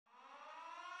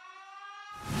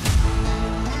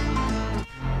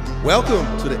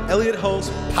Welcome to the Elliott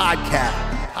Hulse Podcast.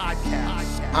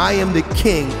 I am the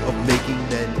king of making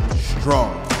men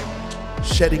strong,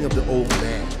 shedding of the old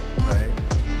man, right?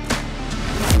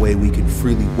 That way we can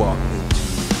freely walk into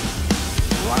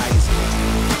rising,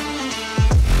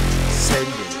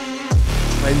 ascending,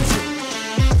 cleansing,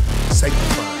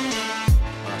 sanctifying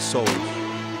our souls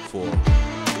for.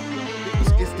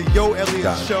 It's the Yo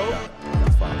Elliott Show.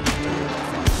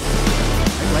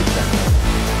 I like that.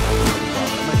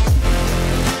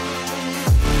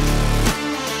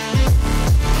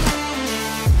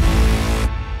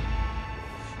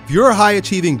 If you're a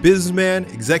high-achieving businessman,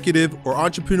 executive, or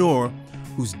entrepreneur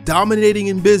who's dominating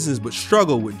in business but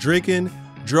struggle with drinking,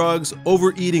 drugs,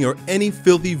 overeating, or any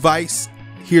filthy vice,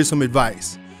 here's some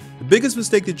advice. The biggest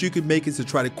mistake that you could make is to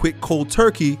try to quit cold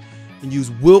turkey and use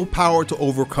willpower to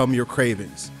overcome your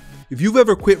cravings. If you've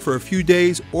ever quit for a few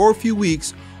days or a few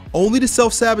weeks only to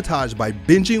self-sabotage by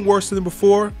binging worse than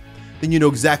before, then you know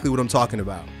exactly what I'm talking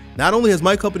about. Not only has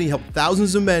my company helped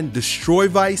thousands of men destroy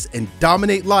vice and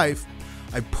dominate life,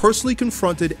 I personally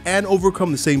confronted and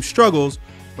overcome the same struggles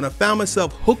when I found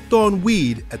myself hooked on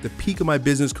weed at the peak of my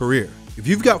business career. If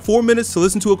you've got 4 minutes to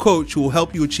listen to a coach who will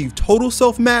help you achieve total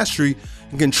self-mastery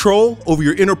and control over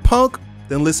your inner punk,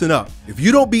 then listen up. If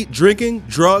you don't beat drinking,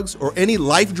 drugs, or any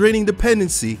life-draining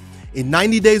dependency in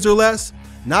 90 days or less,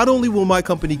 not only will my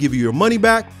company give you your money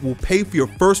back, we'll pay for your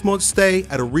first month's stay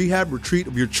at a rehab retreat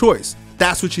of your choice.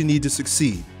 That's what you need to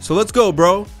succeed. So let's go,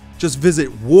 bro. Just visit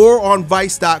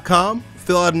waronvice.com.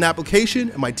 Fill out an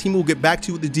application, and my team will get back to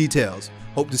you with the details.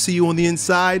 Hope to see you on the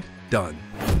inside. Done.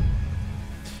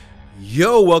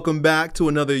 Yo, welcome back to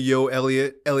another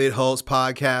Elliott Hulse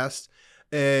Podcast.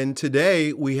 And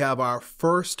today we have our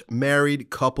first married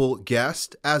couple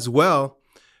guest, as well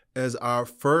as our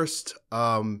first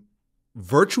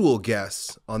virtual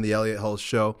guests on the Elliott Hulse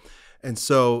Show. And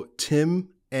so Tim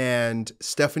and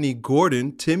Stephanie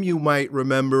Gordon. Tim, you might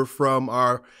remember from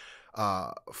our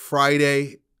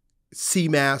Friday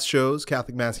CMAS shows,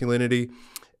 Catholic Masculinity,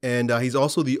 and he's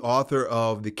also the author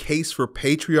of The Case for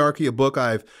Patriarchy, a book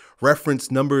I've referenced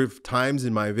a number of times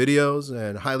in my videos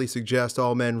and highly suggest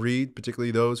all men read,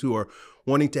 particularly those who are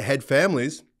wanting to head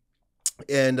families.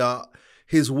 And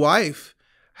his wife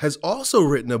has also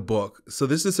written a book. So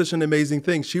this is such an amazing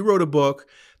thing. She wrote a book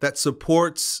that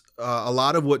supports a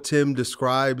lot of what Tim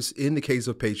describes in The Case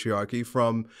of Patriarchy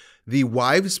from the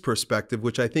wife's perspective,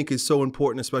 which I think is so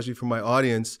important, especially for my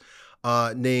audience,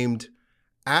 named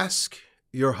Ask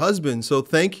Your Husband. So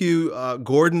thank you,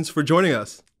 Gordons, for joining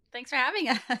us. Thanks for having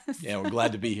us. Yeah, we're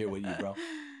glad to be here with you, bro.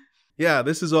 Yeah,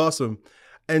 this is awesome.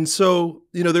 And so,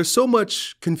 you know, there's so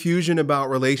much confusion about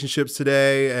relationships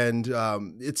today, and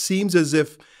it seems as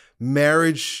if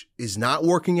marriage is not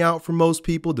working out for most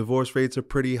people. Divorce rates are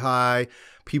pretty high.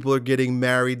 People are getting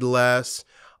married less.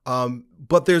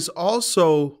 But there's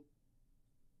also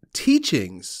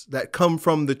teachings that come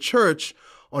from the church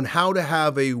on how to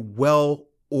have a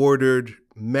well-ordered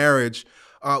marriage.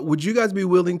 Would you guys be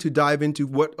willing to dive into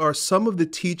what are some of the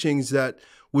teachings that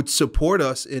would support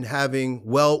us in having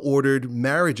well-ordered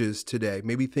marriages today?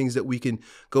 Maybe things that we can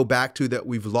go back to that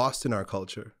we've lost in our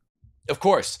culture. Of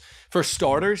course. For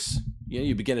starters,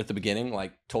 you begin at the beginning,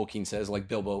 like Tolkien says, like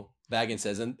Bilbo Baggins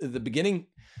says. And the beginning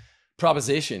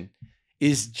proposition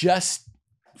is just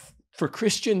for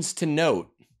Christians to note,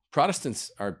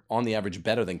 Protestants are on the average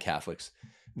better than Catholics,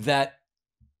 that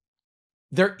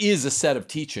there is a set of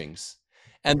teachings,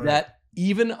 and right, that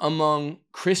even among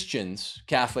Christians,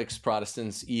 Catholics,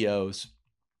 Protestants, EOs,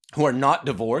 who are not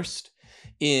divorced,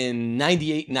 in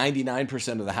 98,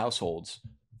 99% of the households,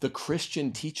 the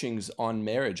Christian teachings on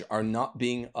marriage are not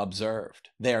being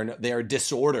observed. They are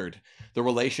disordered, the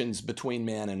relations between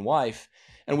man and wife.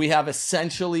 And we have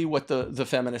essentially what the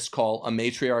feminists call a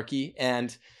matriarchy.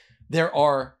 And there's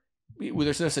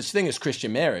no such thing as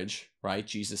Christian marriage, right?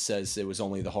 Jesus says it was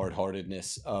only the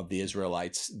hard-heartedness of the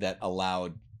Israelites that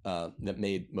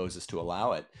made Moses to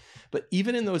allow it. But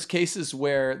even in those cases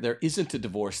where there isn't a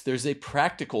divorce, there's a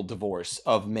practical divorce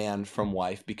of man from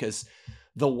wife, because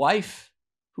the wife,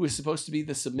 who is supposed to be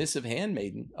the submissive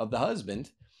handmaiden of the husband,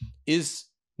 is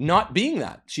not being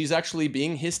that. She's actually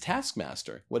being his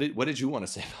taskmaster. What did you want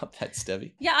to say about that,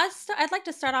 Stevie? Yeah, I'd like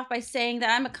to start off by saying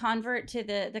that I'm a convert to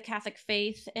the Catholic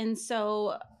faith. And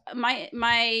so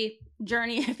my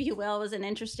journey, if you will, was an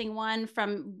interesting one,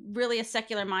 from really a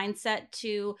secular mindset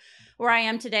to where I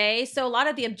am today. So a lot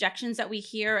of the objections that we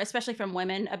hear, especially from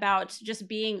women, about just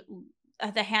being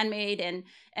the handmaid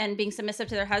and being submissive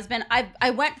to their husband,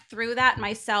 I went through that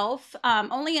myself,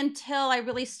 only until I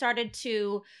really started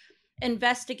to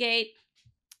investigate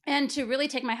and to really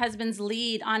take my husband's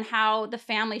lead on how the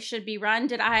family should be run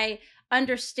did I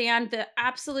understand the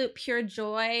absolute pure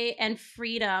joy and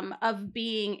freedom of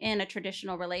being in a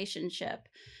traditional relationship.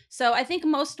 So I think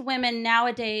most women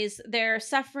nowadays, they're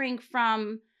suffering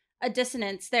from a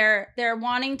dissonance. They're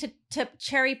wanting to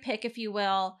cherry pick, if you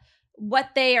will, what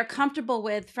they are comfortable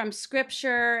with from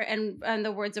scripture and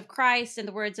the words of Christ and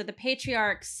the words of the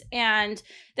patriarchs. And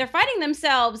they're finding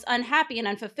themselves unhappy and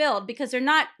unfulfilled because they're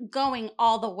not going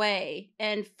all the way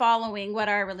and following what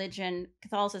our religion,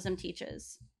 Catholicism,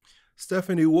 teaches.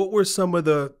 Stephanie, what were some of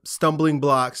the stumbling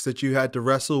blocks that you had to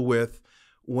wrestle with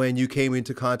when you came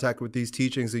into contact with these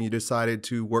teachings and you decided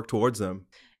to work towards them?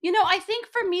 I think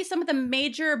for me, some of the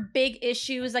major big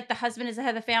issues, like the husband is the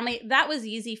head of the family, that was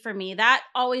easy for me. That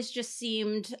always just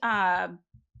seemed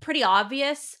pretty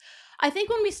obvious. I think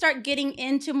when we start getting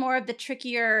into more of the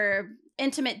trickier,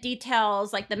 intimate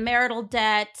details, like the marital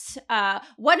debt,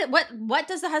 what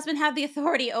does the husband have the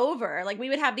authority over? Like, we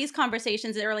would have these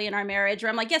conversations early in our marriage where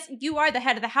I'm like, yes, you are the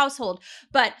head of the household,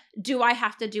 but do I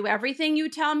have to do everything you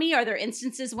tell me? Are there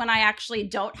instances when I actually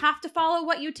don't have to follow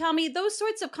what you tell me? Those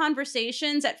sorts of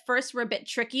conversations at first were a bit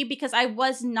tricky because I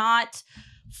was not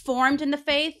formed in the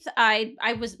faith.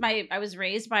 I was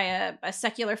raised by a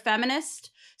secular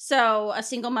feminist. So a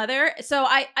single mother. So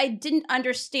I didn't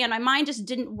understand. My mind just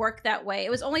didn't work that way.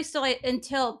 It was only still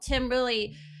until Tim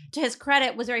really, to his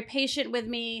credit, was very patient with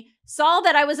me, saw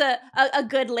that I was a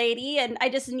good lady and I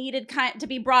just needed to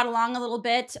be brought along a little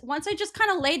bit. Once I just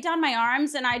kind of laid down my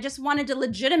arms and I just wanted to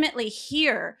legitimately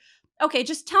hear, okay,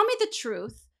 just tell me the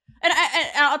truth. And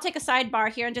I'll take a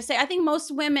sidebar here and just say, I think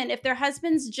most women, if their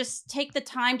husbands just take the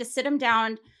time to sit them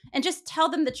down and just tell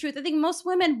them the truth, I think most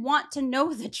women want to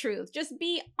know the truth. Just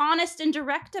be honest and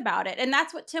direct about it. And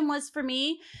that's what Tim was for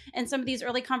me in some of these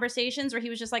early conversations where he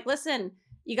was just like, listen,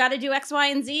 you got to do X, Y,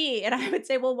 and Z. And I would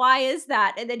say, well, why is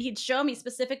that? And then he'd show me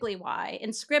specifically why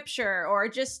in scripture or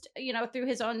just, through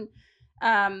his own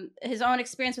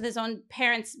experience with his own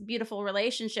parents' beautiful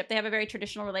relationship. They have a very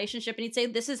traditional relationship. And he'd say,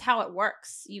 this is how it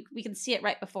works. We can see it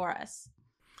right before us.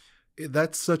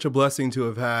 That's such a blessing to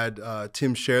have had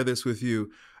Tim share this with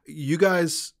you. You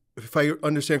guys, if I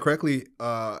understand correctly,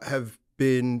 have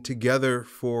been together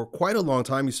for quite a long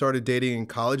time. You started dating in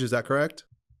college. Is that correct?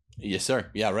 Yes,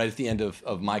 sir. Yeah, right at the end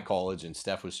of my college, and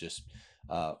Steph was just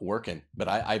working. But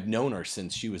I've known her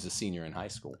since she was a senior in high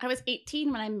school. I was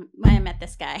 18 when I met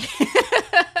this guy.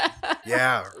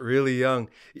 Yeah, really young.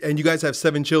 And you guys have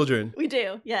 7 children. We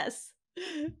do, yes.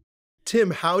 Tim,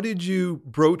 how did you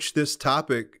broach this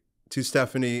topic to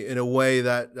Stephanie in a way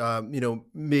that,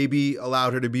 maybe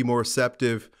allowed her to be more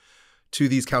receptive to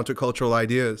these countercultural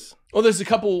ideas? Well, there's a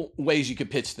couple ways you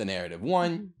could pitch the narrative.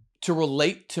 One, to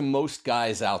relate to most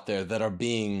guys out there that are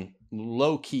being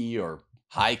low-key or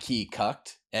high-key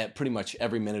cucked at pretty much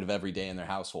every minute of every day in their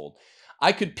household.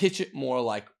 I could pitch it more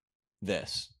like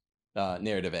this,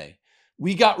 narrative A.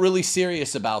 We got really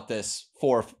serious about this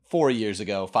 4 years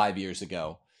ago, 5 years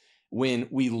ago, when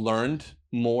we learned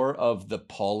more of the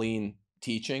Pauline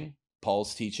teaching,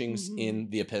 Paul's teachings in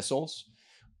the epistles,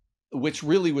 which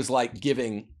really was like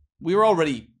we were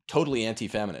already totally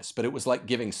anti-feminist, but it was like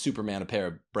giving Superman a pair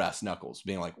of brass knuckles,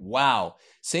 being like, wow,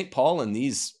 St. Paul in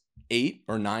these 8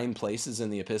 or 9 places in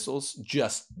the epistles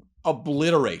just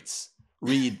obliterates,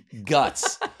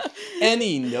 guts,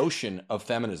 any notion of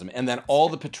feminism. And then all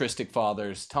the patristic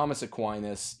fathers, Thomas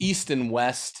Aquinas, East and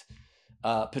West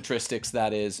patristics,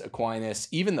 that is, Aquinas,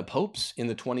 even the popes in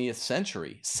the 20th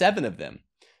century, 7 of them,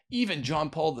 even John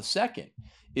Paul II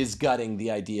is gutting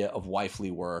the idea of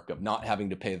wifely work, of not having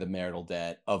to pay the marital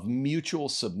debt, of mutual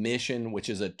submission, which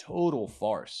is a total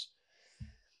farce.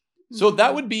 So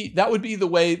that would be the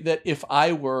way that if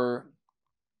I were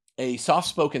a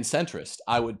soft-spoken centrist,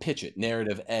 I would pitch it.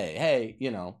 Narrative A, hey,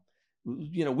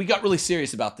 we got really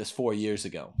serious about this 4 years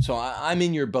ago. So I'm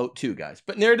in your boat too, guys.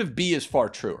 But narrative B is far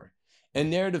truer. And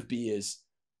narrative B is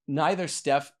neither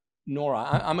Steph nor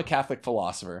I'm a Catholic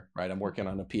philosopher, right? I'm working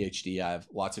on a PhD. I have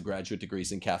lots of graduate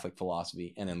degrees in Catholic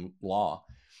philosophy and in law.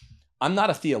 I'm not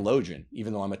a theologian,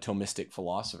 even though I'm a Thomistic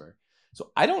philosopher.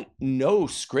 So I don't know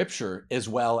scripture as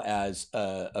well as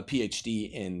a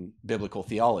PhD in biblical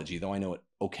theology, though I know it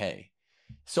okay.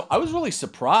 So I was really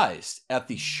surprised at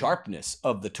the sharpness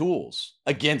of the tools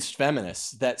against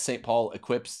feminists that St. Paul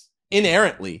equips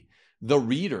inerrantly the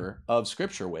reader of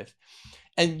scripture with.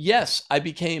 And yes, I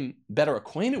became better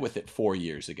acquainted with it 4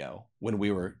 years ago when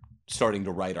we were starting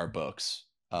to write our books,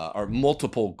 our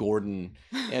multiple Gordon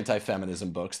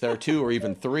anti-feminism books. There are 2 or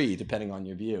even 3, depending on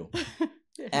your view.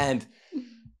 And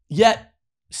yet,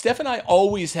 Steph and I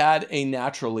always had a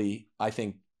naturally, I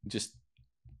think, just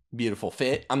beautiful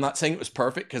fit. I'm not saying it was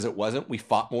perfect because it wasn't. We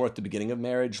fought more at the beginning of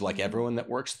marriage, like everyone that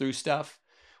works through stuff.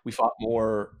 We fought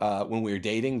more when we were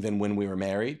dating than when we were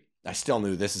married. I still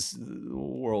knew this is the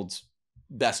world's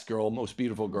best girl, most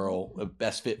beautiful girl,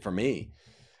 best fit for me,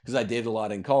 because I dated a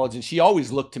lot in college, and she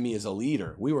always looked to me as a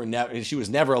leader. She was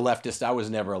never a leftist. I was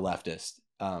never a leftist.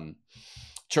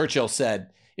 Churchill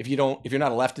said, if you're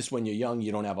not a leftist when you're young,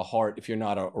 you don't have a heart. If you're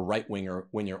not a right winger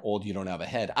when you're old, you don't have a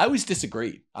head. I always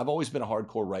disagreed. I've always been a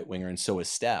hardcore right winger, and so has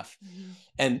Steph. Mm-hmm.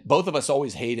 And both of us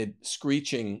always hated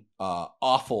screeching,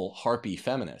 awful, harpy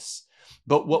feminists.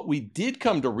 But what we did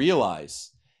come to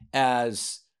realize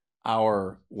as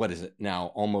our, what is it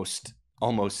now, almost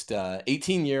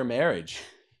 18-year marriage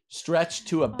stretched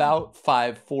to about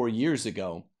 4 years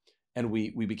ago, and we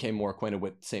became more acquainted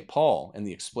with St. Paul and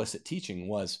the explicit teaching,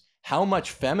 was how much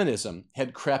feminism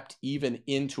had crept even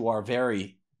into our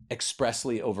very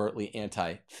expressly, overtly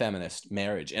anti-feminist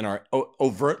marriage and our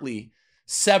overtly,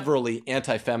 severally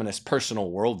anti-feminist personal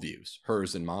worldviews,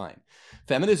 hers and mine.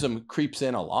 Feminism creeps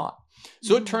in a lot.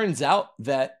 So it turns out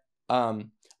that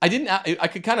I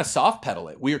could kind of soft pedal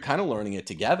it. We were kind of learning it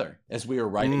together as we were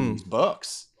writing these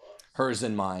books, hers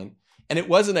and mine. And it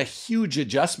wasn't a huge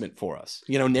adjustment for us.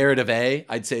 You know, narrative A,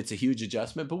 I'd say it's a huge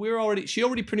adjustment, but she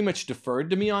already pretty much deferred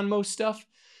to me on most stuff.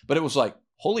 But it was like,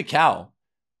 holy cow,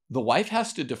 the wife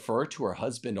has to defer to her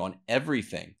husband on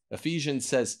everything. Ephesians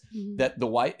says that the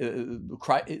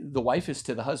wife is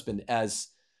to the husband as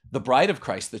the bride of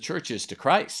Christ, the church is to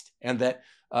Christ. And that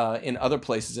in other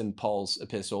places in Paul's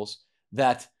epistles,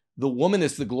 that the woman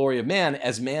is the glory of man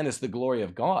as man is the glory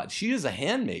of God. She is a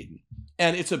handmaiden,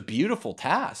 and it's a beautiful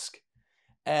task.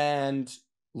 And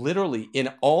literally in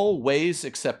all ways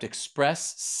except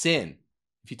express sin.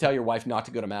 If you tell your wife not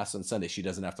to go to mass on Sunday, she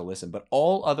doesn't have to listen. But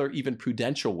all other even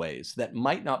prudential ways that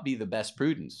might not be the best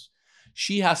prudence,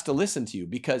 she has to listen to you,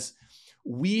 because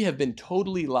we have been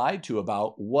totally lied to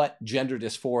about what gender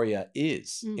dysphoria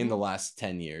is in the last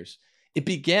 10 years. It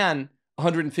began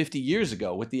 150 years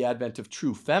ago with the advent of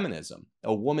true feminism,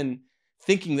 a woman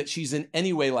thinking that she's in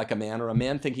any way like a man, or a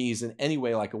man thinking he's in any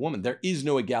way like a woman. There is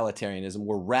no egalitarianism.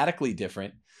 We're radically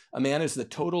different. A man is the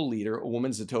total leader. A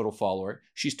woman's the total follower.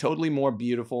 She's totally more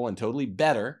beautiful and totally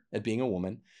better at being a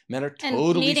woman. Men are totally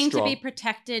and needing strong. to be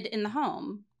protected in the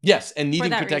home. Yes, and needing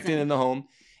protected reason. in the home.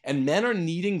 And men are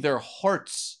needing their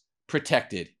hearts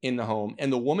protected in the home.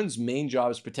 And the woman's main job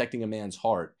is protecting a man's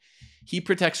heart. He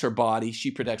protects her body.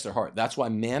 She protects her heart. That's why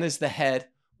man is the head.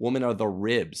 Women are the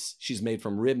ribs. She's made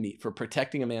from rib meat for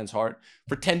protecting a man's heart,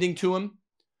 for tending to him.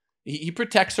 He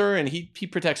protects her, and he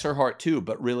protects her heart too.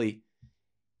 But really,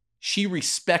 she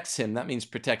respects him. That means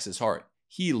protects his heart.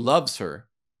 He loves her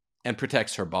and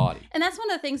protects her body. And that's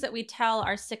one of the things that we tell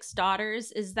our 6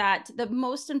 daughters, is that the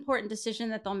most important decision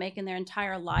that they'll make in their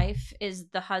entire life is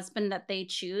the husband that they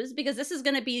choose, because this is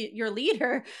going to be your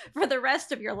leader for the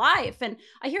rest of your life. And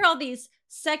I hear all these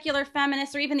secular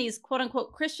feminists, or even these quote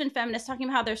unquote Christian feminists, talking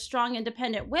about how they're strong,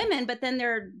 independent women, but then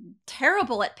they're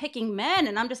terrible at picking men.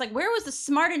 And I'm just like, where was the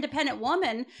smart, independent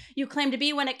woman you claim to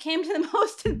be when it came to the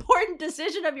most important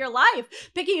decision of your life,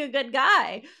 picking a good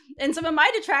guy? And some of my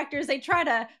detractors, they try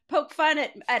to poke fun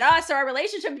at us or our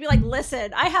relationship, to be like,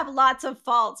 listen, I have lots of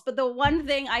faults, but the one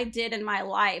thing I did in my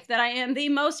life that I am the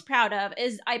most proud of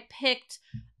is I picked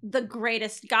the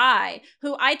greatest guy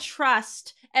who I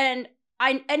trust, and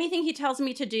anything he tells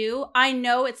me to do, I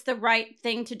know it's the right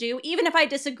thing to do, even if I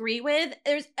disagree with.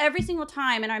 There's every single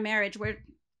time in our marriage where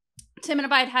Tim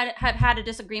and I have had a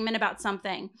disagreement about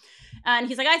something, and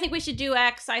he's like, I think we should do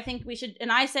X. I think we should,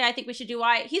 and I say I think we should do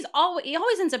Y. He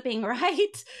always ends up being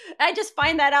right. I just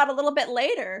find that out a little bit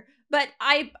later, but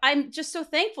I'm just so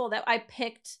thankful that I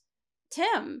picked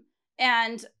Tim.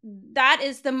 And that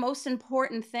is the most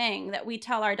important thing that we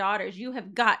tell our daughters. You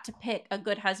have got to pick a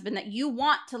good husband that you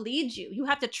want to lead you. You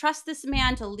have to trust this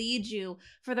man to lead you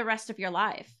for the rest of your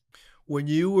life. When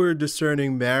you were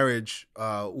discerning marriage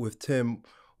with Tim,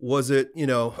 was it,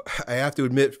 I have to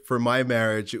admit, for my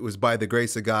marriage, it was by the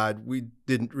grace of God. We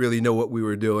didn't really know what we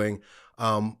were doing.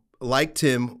 Like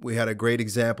Tim, we had a great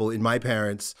example in my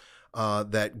parents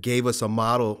that gave us a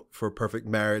model for perfect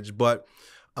marriage. But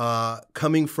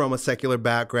coming from a secular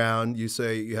background, you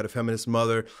say you had a feminist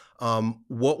mother.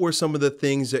 What were some of the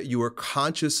things that you were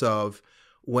conscious of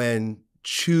when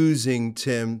choosing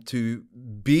Tim to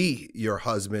be your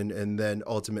husband, and then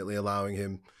ultimately allowing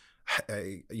him,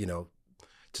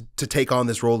 to take on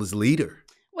this role as leader?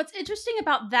 What's interesting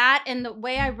about that and the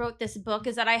way I wrote this book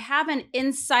is that I have an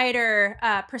insider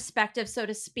perspective, so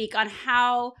to speak, on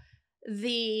how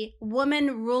the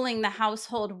woman ruling the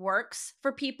household works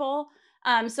for people.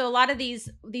 So a lot of these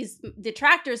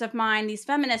detractors of mine, these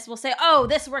feminists, will say, "Oh,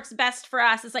 this works best for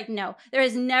us." It's like, no, there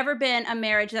has never been a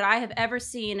marriage that I have ever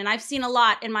seen, and I've seen a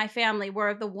lot in my family,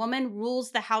 where the woman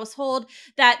rules the household,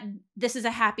 that this is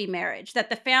a happy marriage, that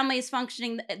the family is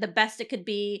functioning the best it could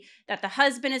be, that the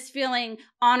husband is feeling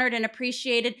honored and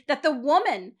appreciated, that the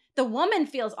woman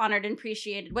feels honored and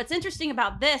appreciated. What's interesting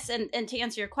about this, and to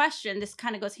answer your question, this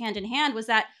kind of goes hand in hand, was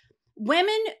that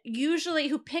women usually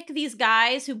who pick these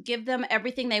guys who give them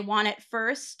everything they want at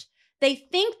first, they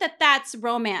think that that's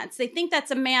romance. They think that's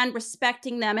a man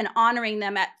respecting them and honoring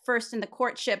them at first in the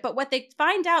courtship. But what they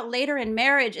find out later in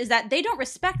marriage is that they don't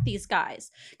respect these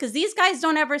guys, because these guys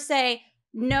don't ever say,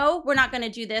 "No, we're not going to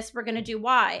do this. We're going to do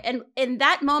Y." And in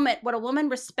that moment, what a woman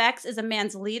respects is a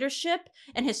man's leadership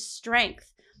and his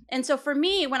strength. And so for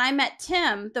me, when I met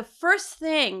Tim, the first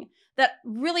thing that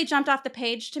really jumped off the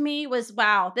page to me was,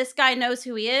 wow, this guy knows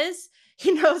who he is.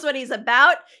 He knows what he's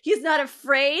about. He's not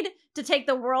afraid to take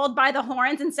the world by the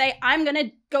horns and say, "I'm going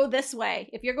to go this way.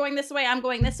 If you're going this way, I'm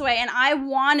going this way." And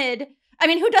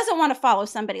who doesn't want to follow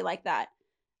somebody like that?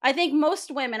 I think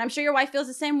most women, I'm sure your wife feels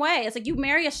the same way. It's like, you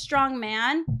marry a strong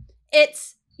man,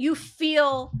 you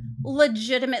feel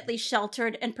legitimately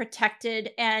sheltered and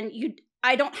protected, and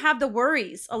I don't have the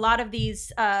worries a lot of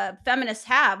these feminists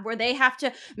have, where they have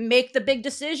to make the big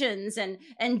decisions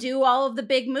and do all of the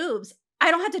big moves. I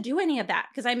don't have to do any of that,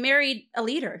 because I married a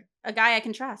leader, a guy I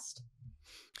can trust.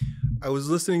 I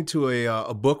was listening to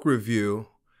a book review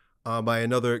by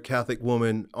another Catholic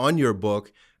woman on your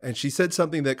book, and she said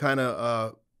something that kind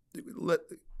of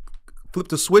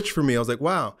flipped a switch for me. I was like,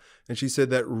 wow. And she said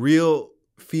that real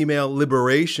female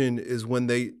liberation is when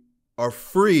they are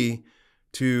free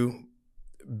to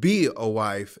be a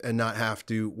wife and not have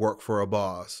to work for a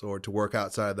boss, or to work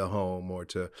outside the home, or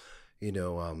to,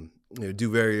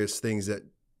 do various things that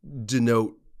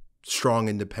denote strong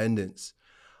independence.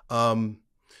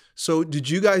 So did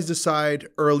you guys decide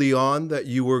early on that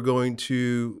you were going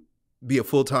to be a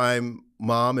full-time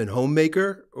mom and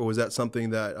homemaker, or was that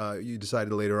something that you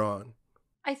decided later on?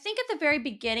 I think at the very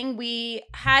beginning, we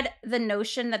had the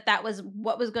notion that was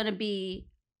what was going to be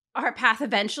our path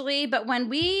eventually. But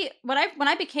when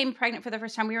I became pregnant for the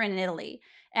first time, we were in Italy,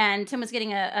 and Tim was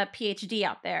getting a PhD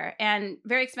out there, and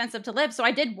very expensive to live. So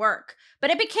I did work, but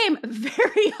it became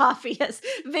very obvious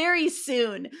very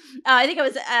soon. I think it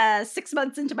was 6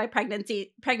 months into my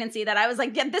pregnancy that I was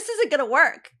like, yeah, this isn't going to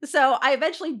work. So I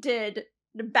eventually did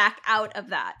back out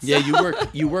of that. Yeah,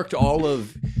 you worked all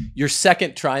of your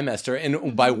second trimester,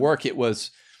 and by work it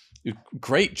was a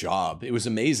great job. It was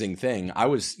an amazing thing. I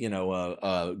was,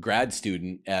 a grad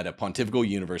student at a Pontifical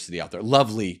University out there.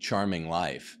 Lovely, charming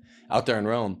life out there in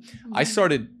Rome. Mm-hmm. I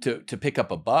started to pick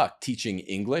up a buck teaching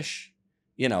English,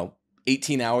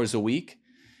 18 hours a week.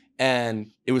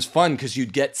 And it was fun because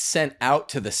you'd get sent out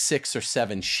to the 6 or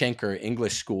 7 Schenker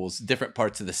English schools, different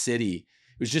parts of the city.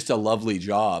 It was just a lovely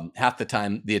job. Half the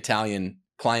time, the Italian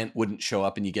client wouldn't show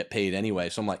up and you get paid anyway.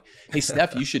 So I'm like, hey,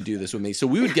 Steph, you should do this with me. So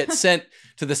we would get sent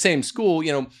to the same school,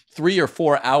 3 or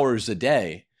 4 hours a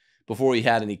day before we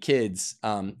had any kids.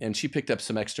 And she picked up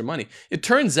some extra money. It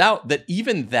turns out that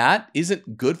even that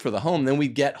isn't good for the home. Then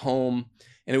we'd get home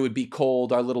and it would be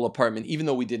cold, our little apartment, even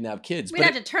though we didn't have kids. We'd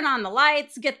have to turn on the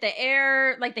lights, get the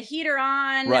air, like the heater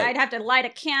on. Right. I'd have to light a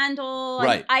candle.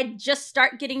 Right. I'd just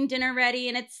start getting dinner ready.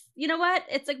 And it's, you know what?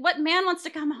 It's like, what man wants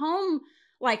to come home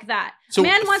like that? So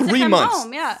man wants 3 to come months,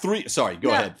 home. Yeah.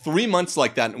 Go ahead. 3 months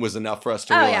like that was enough for us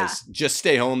to realize, just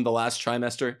stay home the last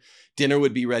trimester. Dinner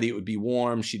would be ready. It would be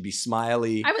warm. She'd be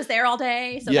smiley. I was there all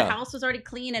day. So the house was already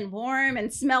clean and warm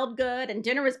and smelled good. And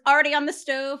dinner was already on the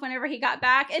stove whenever he got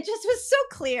back. It just was so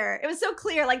clear. It was so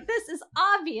clear. Like, this is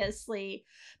obviously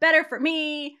better for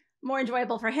me, more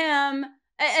enjoyable for him.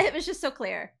 It was just so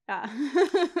clear.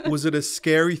 Was it a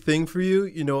scary thing for you?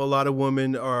 A lot of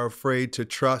women are afraid to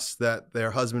trust that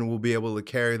their husband will be able to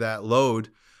carry that load.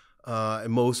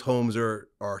 And most homes are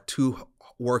 2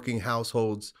 working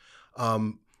households.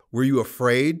 Were you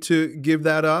afraid to give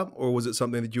that up, or was it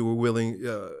something that you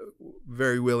were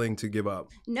very willing to give up?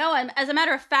 No, as a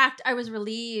matter of fact, I was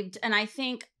relieved. And I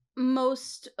think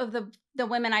most of the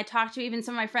women I talked to, even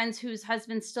some of my friends whose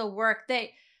husbands still work,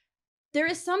 there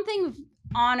is something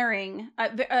honoring.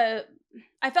 I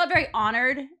felt very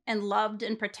honored and loved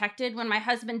and protected when my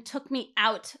husband took me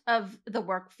out of the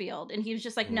work field. And he was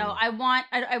just like, no,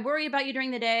 I worry about you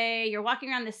during the day. You're walking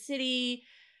around the city.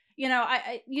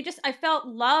 I felt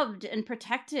loved and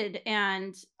protected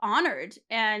and honored.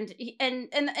 And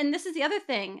this is the other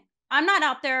thing. I'm not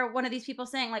out there one of these people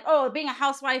saying like, oh, being a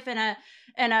housewife and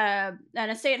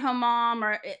a stay-at-home mom,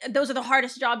 or those are the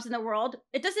hardest jobs in the world.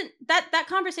 It doesn't, that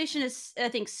conversation is, I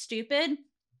think, stupid.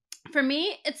 for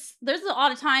me, there's a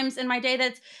lot of times in my day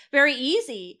that's very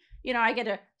easy. I get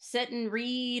to sit and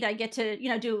read. I get to,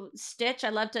 do stitch. I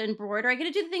love to embroider. I get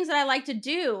to do the things that I like to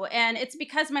do. And it's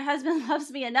because my husband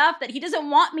loves me enough that he doesn't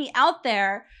want me out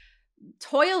there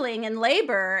toiling and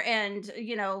labor and,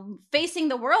 facing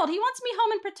the world. He wants me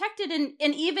home and protected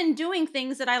and even doing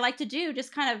things that I like to do,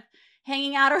 just kind of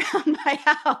hanging out around my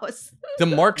house.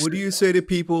 What do you say to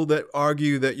people that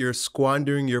argue that you're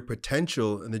squandering your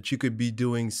potential and that you could be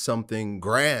doing something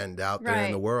grand out there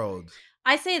in the world?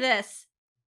 I say this.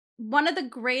 One of the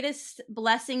greatest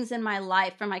blessings in my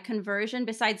life from my conversion,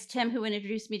 besides Tim, who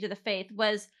introduced me to the faith,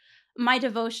 was my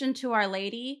devotion to Our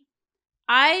Lady.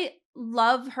 I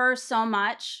love her so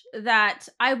much that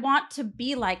I want to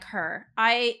be like her.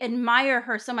 I admire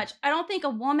her so much. I don't think a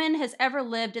woman has ever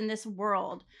lived in this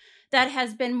world that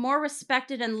has been more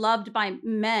respected and loved by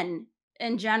men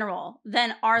in general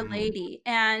than Our Lady.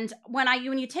 And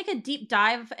when you take a deep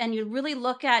dive and you really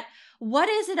look at what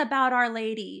is it about Our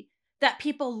Lady that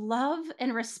people love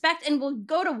and respect and will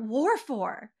go to war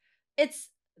for, it's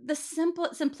the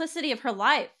simplicity of her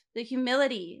life, the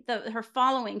humility, her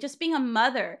following, just being a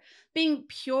mother, being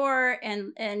pure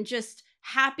and just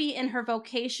happy in her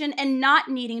vocation and not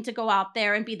needing to go out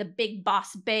there and be the big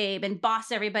boss babe and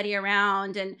boss everybody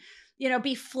around and,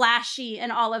 be flashy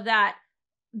and all of that.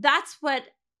 That's what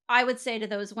I would say to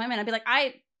those women. I'd be like,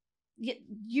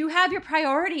 you have your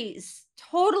priorities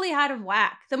totally out of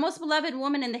whack. The most beloved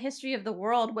woman in the history of the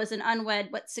world was an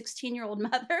unwed, 16-year-old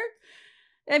mother.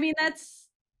 I mean, that's,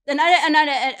 and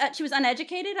she was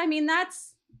uneducated. I mean,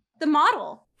 that's the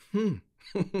model.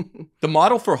 The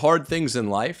model for hard things in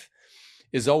life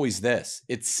is always this.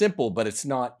 It's simple, but it's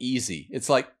not easy. It's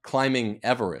like climbing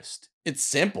Everest. It's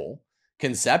simple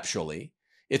conceptually.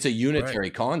 It's a unitary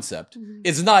concept. Mm-hmm.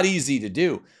 It's not easy to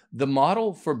do. The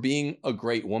model for being a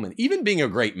great woman, even being a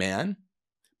great man,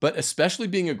 but especially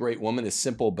being a great woman, is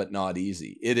simple but not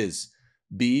easy. It is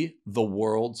be the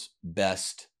world's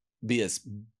best. Be as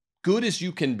good as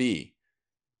you can be.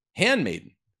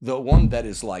 Handmaiden, the one that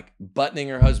is like buttoning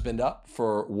her husband up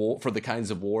for the kinds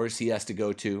of wars he has to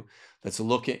go to,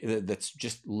 that's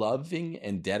just loving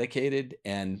and dedicated.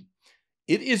 And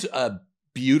it is a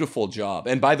beautiful job.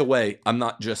 And by the way, I'm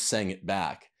not just saying it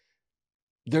back.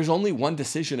 There's only one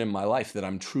decision in my life that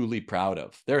I'm truly proud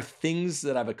of. There are things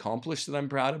that I've accomplished that I'm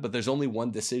proud of, but there's only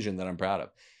one decision that I'm proud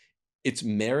of. It's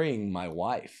marrying my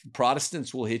wife.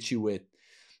 Protestants will hit you with,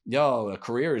 a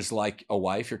career is like a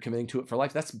wife. You're committing to it for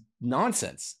life. That's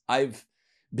nonsense. I've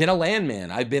been a landman.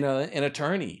 I've been an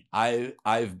attorney.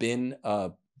 I've been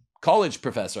a college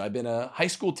professor. I've been a high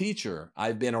school teacher.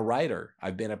 I've been a writer.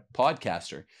 I've been a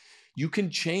podcaster. You can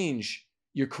change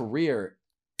your career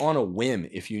on a whim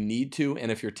if you need to,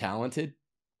 and if you're talented.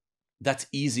 That's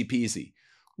easy peasy.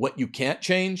 What you can't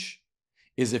change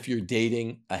is if you're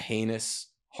dating a heinous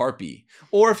harpy,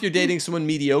 or if you're dating someone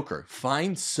mediocre.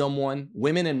 Find someone,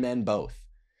 women and men both,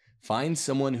 find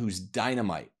someone who's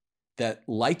dynamite, that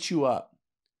lights you up,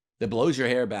 that blows your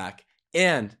hair back,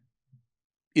 and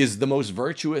is the most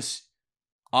virtuous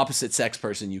opposite sex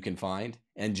person you can find,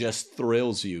 and just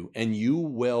thrills you, and you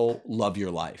will love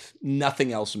your life.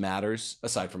 Nothing else matters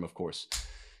aside from, of course,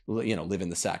 live in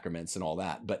the sacraments and all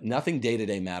that, but nothing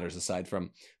day-to-day matters aside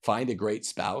from find a great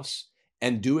spouse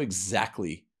and do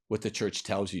exactly what the church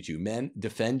tells you to. Men,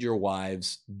 defend your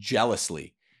wives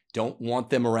jealously. Don't want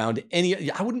them around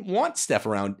I wouldn't want Steph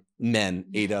around men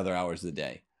 8 other hours a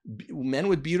day. Men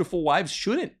with beautiful wives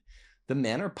shouldn't. The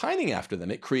men are pining after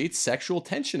them. It creates sexual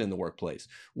tension in the workplace.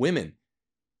 Women,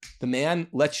 the man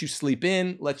lets you sleep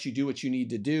in, lets you do what you need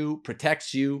to do,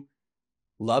 protects you.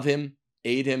 Love him,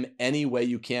 aid him any way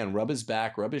you can. Rub his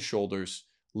back, rub his shoulders.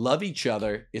 Love each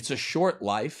other. It's a short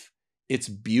life. It's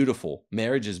beautiful.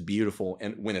 Marriage is beautiful,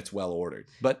 and when it's well ordered.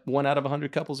 But 1 out of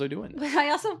 100 couples are doing it. What I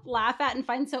also laugh at and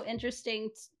find so interesting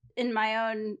in my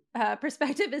own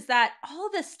perspective is that all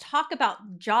this talk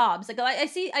about jobs. Like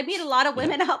I meet a lot of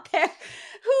women out there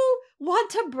who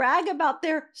want to brag about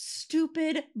their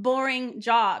stupid, boring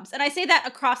jobs. And I say that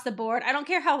across the board. I don't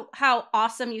care how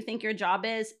awesome you think your job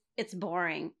is. It's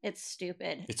boring. It's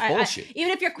stupid. It's bullshit.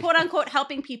 Even if you're quote unquote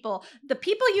helping people, the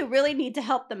people you really need to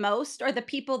help the most are the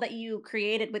people that you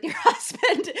created with your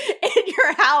husband in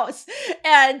your house.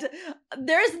 And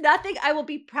there's nothing I will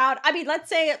be proud. I mean, let's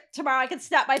say tomorrow I could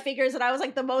snap my fingers and I was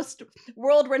like the most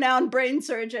world-renowned brain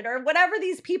surgeon or whatever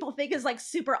these people think is like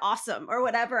super awesome or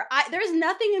whatever. There's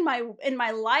nothing in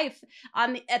my life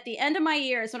at the end of my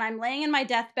years when I'm laying in my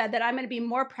deathbed that I'm going to be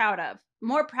more proud of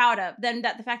than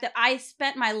the fact that I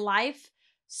spent my life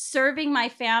serving my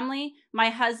family,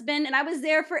 my husband, and I was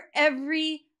there for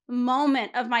every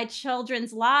moment of my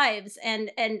children's lives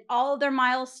and all their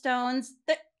milestones.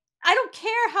 I don't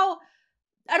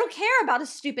care about a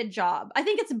stupid job. I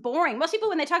think it's boring. Most people,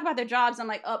 when they talk about their jobs, I'm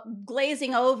like,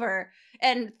 glazing over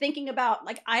and thinking about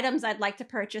like items I'd like to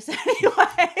purchase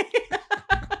anyway.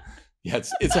 Yeah,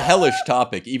 it's a hellish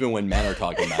topic, even when men are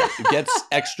talking about it. It gets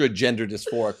extra gender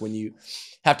dysphoric when you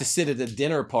have to sit at a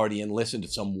dinner party and listen to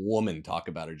some woman talk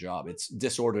about her job. It's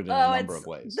disordered in a number of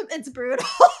ways. It's brutal.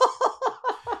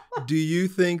 Do you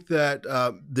think that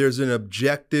there's an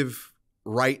objective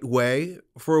right way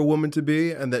for a woman to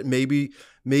be, and that maybe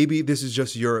this is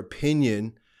just your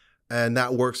opinion and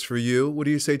that works for you? What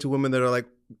do you say to women that are like,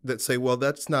 that say, well,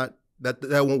 that's not,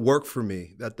 that won't work for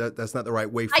me. That's not the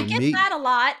right way for me. I get that a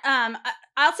lot.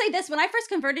 I'll say this: when I first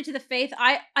converted to the faith,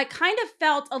 I kind of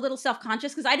felt a little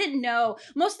self-conscious because I didn't know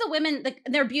most of the women.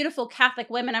 They're beautiful Catholic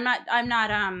women. I'm not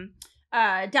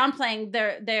downplaying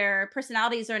their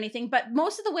personalities or anything, but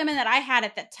most of the women that I had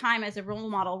at that time as a role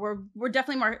model were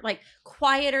definitely more like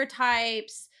quieter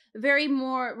types, very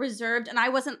more reserved, and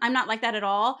I'm not like that at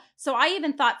all. So I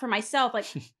even thought for myself, like,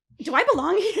 do I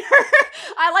belong here?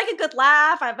 I like a good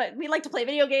laugh. We like to play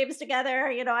video games together.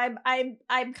 You know, I'm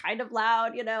kind of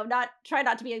loud. You know, try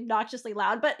not to be obnoxiously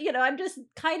loud, but you know, I'm just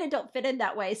kind of don't fit in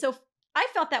that way. So I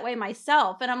felt that way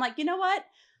myself, and I'm like, you know what?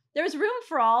 There's room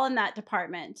for all in that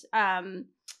department.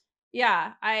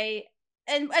 Yeah,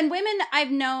 and women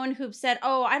I've known who've said,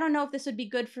 oh, I don't know if this would be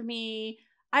good for me.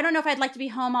 I don't know if I'd like to be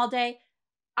home all day.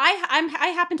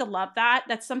 I happen to love that.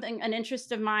 That's an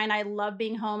interest of mine. I love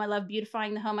being home. I love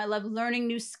beautifying the home. I love learning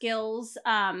new skills.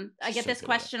 I get this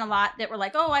question a lot that we're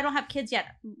like, oh, I don't have kids yet.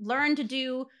 Learn to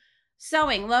do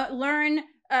sewing. Learn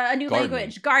a new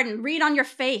language. Garden. Read on your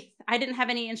faith. I didn't have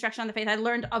any instruction on the faith. I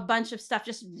learned a bunch of stuff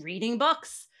just reading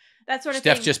books. That sort of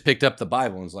thing. Steph just picked up the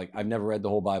Bible and was like, I've never read the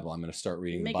whole Bible. I'm going to start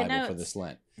reading the Bible for this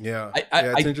Lent. Yeah.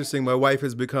 It's interesting. My wife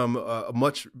has become a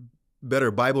much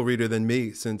better Bible reader than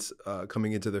me since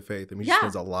coming into the faith. I mean, she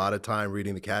spends a lot of time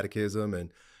reading the catechism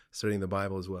and studying the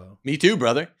Bible as well. Me too,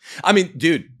 brother. I mean,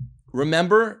 dude,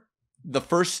 remember the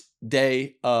first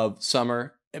day of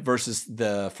summer versus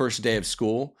the first day of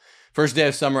school? First day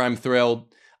of summer, I'm thrilled.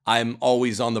 I'm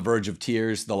always on the verge of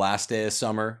tears the last day of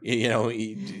summer, you know,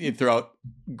 throughout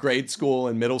grade school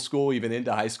and middle school, even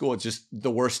into high school. It's just the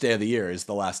worst day of the year is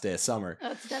the last day of summer.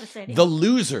 Oh, it's devastating. The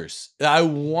losers I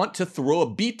want to throw a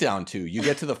beat down to. You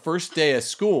get to the first day of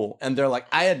school and they're like,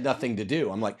 I had nothing to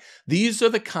do. I'm like, these are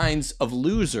the kinds of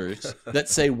losers that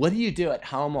say, what do you do at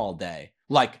home all day?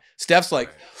 Like Steph's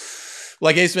like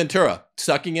Ace Ventura,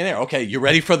 sucking in air. Okay, you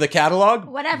ready for the catalog?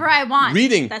 Whatever I want.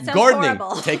 Reading, gardening,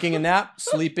 horrible. Taking a nap,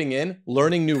 sleeping in,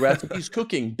 learning new recipes,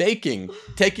 cooking, baking,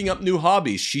 taking up new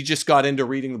hobbies. She just got into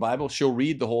reading the Bible. She'll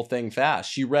read the whole thing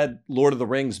fast. She read Lord of the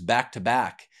Rings back to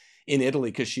back in Italy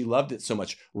because she loved it so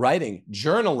much. Writing,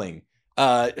 journaling,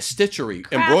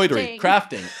 stitchery, embroidery,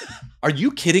 crafting. Are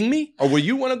you kidding me? Or were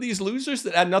you one of these losers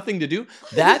that had nothing to do?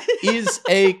 That is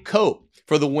a cope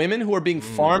for the women who are being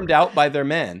farmed out by their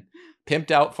men.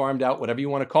 Pimped out, farmed out, whatever you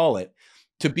want to call it,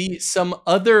 to be some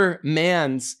other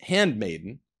man's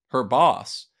handmaiden, her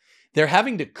boss. They're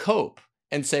having to cope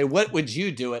and say, what would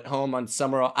you do at home on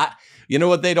summer? You know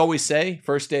what they'd always say?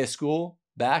 First day of school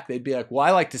back, they'd be like, well,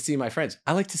 I like to see my friends.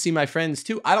 I like to see my friends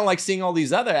too. I don't like seeing all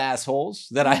these other assholes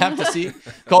that I have to see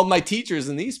called my teachers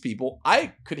and these people.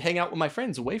 I could hang out with my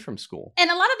friends away from school. And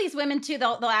a lot of these women too,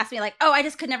 they'll ask me like, oh, I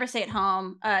just could never stay at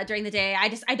home during the day.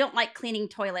 I don't like cleaning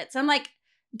toilets. I'm like,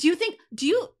 do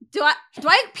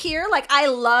I appear like I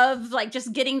love like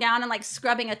just getting down and like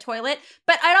scrubbing a toilet?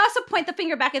 But I'd also point the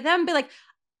finger back at them and be like,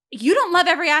 you don't love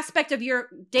every aspect of your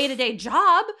day-to-day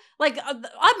job. Like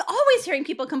I'm always hearing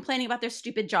people complaining about their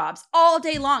stupid jobs all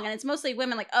day long. And it's mostly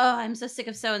women like, oh, I'm so sick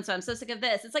of so-and-so. I'm so sick of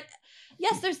this. It's like,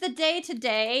 yes, there's the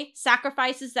day-to-day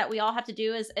sacrifices that we all have to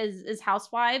do as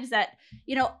housewives that,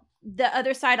 you know, the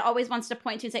other side always wants to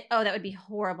point to and say, oh, that would be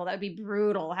horrible. That would be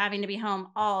brutal, having to be home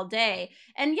all day.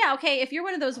 And yeah, okay, if you're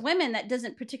one of those women that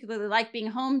doesn't particularly like being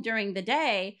home during the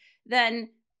day, then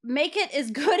make it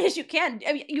as good as you can.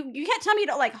 I mean, you can't tell me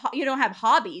you don't have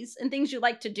hobbies and things you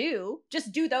like to do.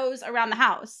 Just do those around the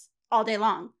house all day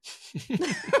long.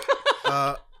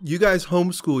 You guys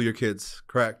homeschool your kids,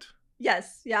 correct?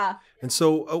 Yes, yeah. And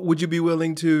so would you be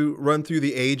willing to run through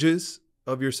the ages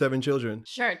of your 7 children?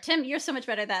 Sure. Tim, you're so much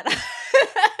better at that.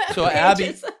 So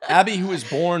Abby, who was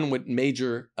born with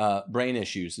major brain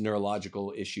issues,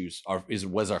 neurological issues,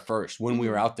 was our first. When we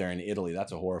were out there in Italy,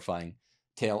 that's a horrifying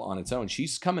tale on its own.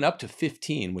 She's coming up to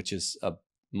 15, which is a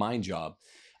mind job.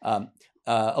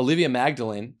 Olivia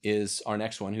Magdalene is our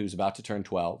next one, who's about to turn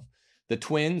 12. The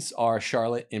twins are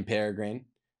Charlotte and Peregrine.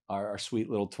 our sweet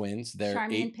little twins. They're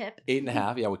Charmy and Pip.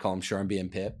 8.5. Yeah, we call them Charmy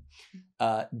and Pip.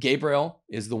 Gabriel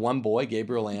is the one boy,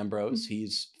 Gabriel Ambrose.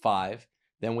 He's 5.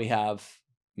 Then we have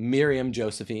Miriam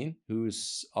Josephine,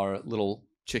 who's our little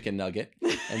chicken nugget,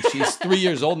 and she's 3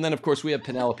 years old. And then, of course, we have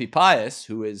Penelope Pius,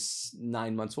 who is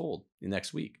 9 months old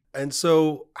next week. And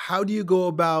so how do you go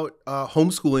about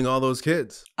homeschooling all those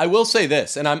kids? I will say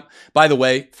this, and by the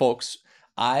way, folks,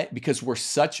 because we're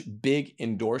such big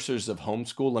endorsers of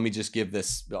homeschool, let me just give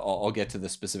this, I'll get to the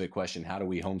specific question. How do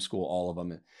we homeschool all of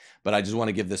them? But I just want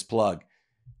to give this plug.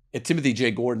 At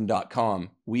timothyjgordon.com,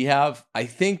 we have, I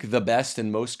think, the best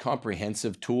and most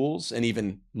comprehensive tools and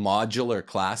even modular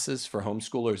classes for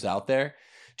homeschoolers out there.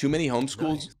 Too many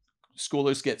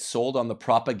homeschoolers get sold on the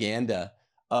propaganda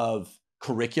of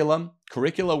curriculum.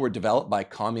 Curricula were developed by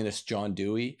communist John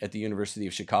Dewey at the University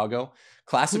of Chicago.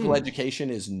 Classical education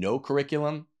is no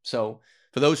curriculum. So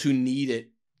for those who need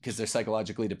it, because they're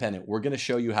psychologically dependent, we're going to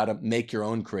show you how to make your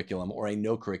own curriculum or a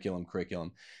no curriculum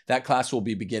curriculum. That class will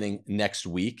be beginning next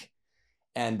week.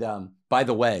 And by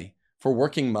the way, for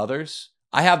working mothers,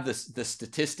 I have the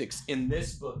statistics in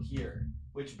this book here,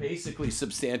 which basically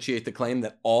substantiate the claim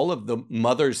that all of the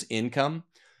mother's income,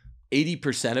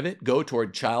 80% of it, go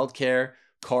toward childcare,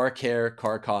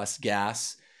 car costs,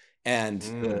 gas, and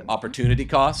the opportunity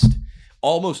cost.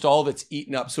 Almost all of it's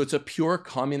eaten up. So it's a pure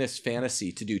communist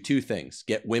fantasy to do 2 things: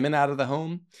 get women out of the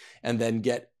home and then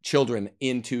get children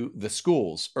into the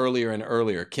schools earlier and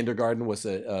earlier. Kindergarten was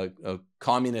a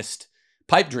communist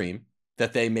pipe dream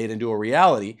that they made into a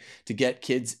reality to get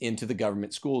kids into the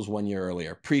government schools 1 year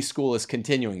earlier. Preschool is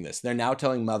continuing this. They're now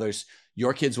telling mothers,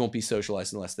 your kids won't be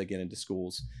socialized unless they get into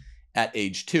schools at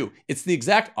age 2. It's the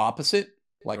exact opposite.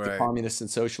 Like the communists and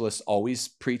socialists always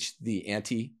preach the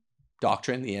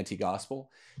anti-doctrine, the anti-gospel.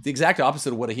 The exact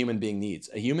opposite of what a human being needs.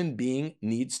 A human being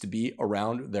needs to be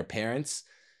around their parents,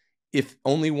 if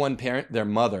only one parent, their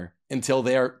mother, until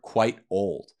they are quite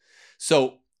old.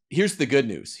 So here's the good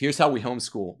news. Here's how we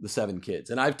homeschool the 7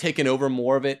 kids. And I've taken over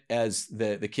more of it as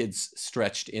the kids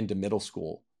stretched into middle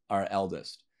school, our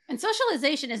eldest. And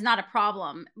socialization is not a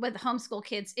problem with homeschool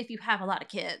kids if you have a lot of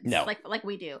kids. No. Like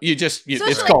we do.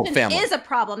 It's called family. Is a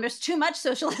problem. There's too much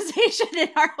socialization in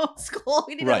our homeschool.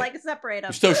 We need to separate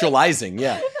them. Socializing,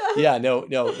 yeah. Yeah, no.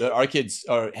 Our kids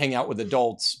hang out with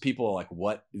adults. People are like,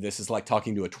 what? This is like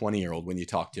talking to a 20-year-old when you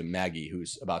talk to Maggie,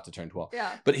 who's about to turn 12.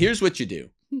 Yeah. But here's what you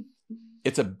do.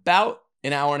 It's about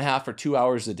an hour and a half or 2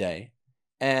 hours a day.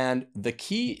 And the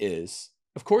key is,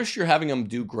 of course, you're having them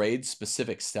do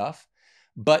grade-specific stuff.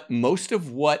 But most of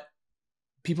what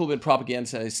people have been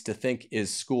propagandized to think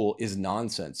is school is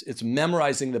nonsense. It's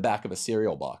memorizing the back of a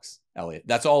cereal box, Elliott.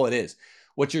 That's all it is.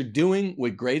 What you're doing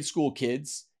with grade school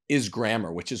kids is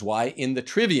grammar, which is why in the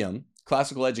trivium,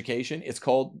 classical education, it's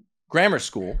called grammar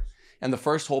school. And the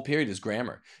first whole period is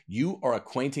grammar. You are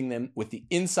acquainting them with the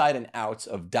inside and outs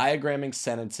of diagramming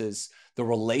sentences, the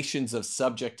relations of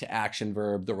subject to action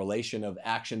verb, the relation of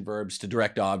action verbs to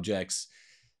direct objects,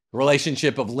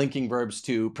 relationship of linking verbs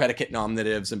to predicate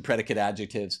nominatives and predicate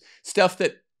adjectives, stuff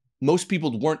that most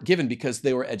people weren't given because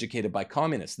they were educated by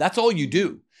communists. That's all you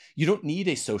do. You don't need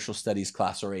a social studies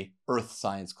class or a earth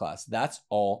science class. That's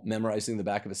all memorizing the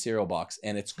back of a cereal box,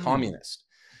 and it's communist.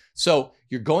 So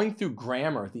you're going through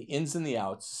grammar, the ins and the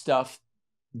outs, stuff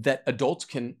that adults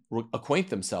can acquaint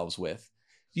themselves with.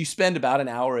 You spend about an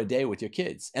hour a day with your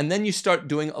kids, and then you start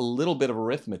doing a little bit of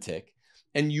arithmetic.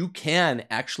 And you can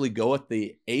actually go at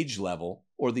the age level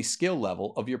or the skill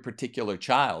level of your particular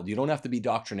child. You don't have to be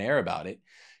doctrinaire about it.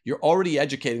 You're already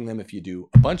educating them if you do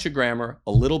a bunch of grammar,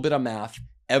 a little bit of math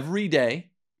every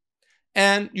day,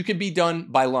 and you can be done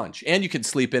by lunch. And you can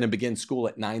sleep in and begin school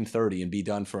at 9:30 and be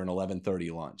done for an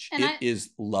 11:30 lunch. And it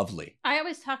is lovely. I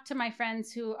always talk to my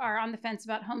friends who are on the fence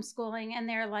about homeschooling, and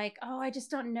they're like, oh, I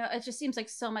just don't know. It just seems like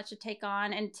so much to take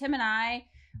on. And Tim and I,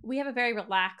 we have a very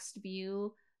relaxed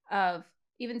view of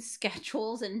even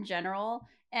schedules in general.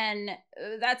 And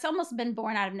that's almost been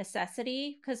born out of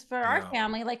necessity, because for our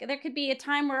family, like there could be a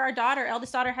time where our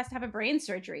eldest daughter has to have a brain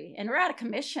surgery and we're out of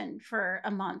commission for a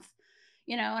month,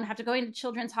 and have to go into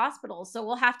children's hospitals. So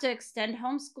we'll have to extend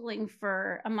homeschooling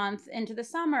for a month into the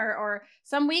summer, or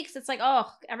some weeks it's like,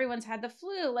 oh, everyone's had the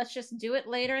flu. Let's just do it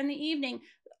later in the evening.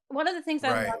 One of the things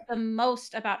I love the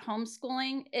most about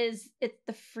homeschooling is it's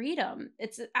the freedom.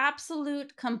 It's an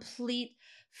absolute, complete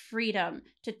freedom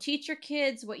to teach your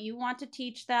kids what you want to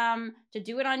teach them, to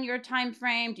do it on your time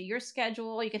frame, to your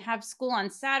schedule. You can have school on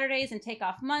Saturdays and take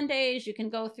off Mondays. You can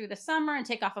go through the summer and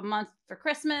take off a month for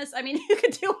Christmas. I mean, you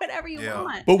can do whatever you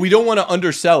want. But we don't want to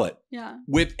undersell it. Yeah.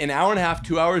 With an hour and a half,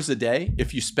 2 hours a day,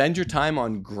 if you spend your time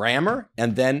on grammar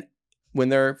and then when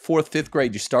they're 4th, 5th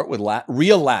grade, you start with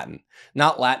real Latin,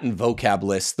 not Latin vocab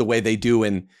lists the way they do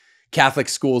in Catholic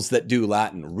schools that do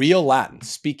Latin. Real Latin,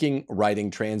 speaking, writing,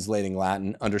 translating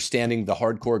Latin, understanding the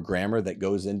hardcore grammar that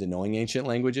goes into knowing ancient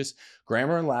languages.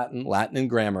 Grammar and Latin, Latin and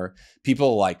grammar. People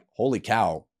are like, holy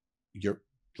cow, you're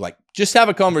like, just have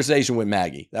a conversation with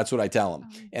Maggie. That's what I tell them.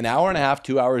 An hour and a half,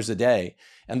 2 hours a day.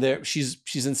 And she's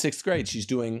in 6th grade. She's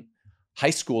doing high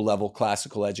school level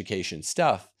classical education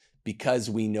stuff because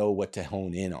we know what to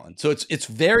hone in on. So it's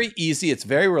very easy. It's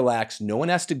very relaxed. No one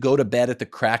has to go to bed at the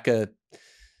crack of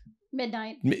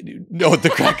midnight. No, the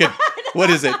crack of, what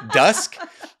is it? Dusk?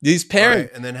 These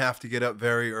parents. Right, and then have to get up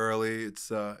very early.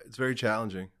 It's very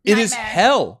challenging. It is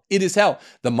hell. It is hell.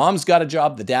 The mom's got a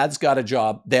job. The dad's got a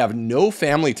job. They have no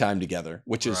family time together,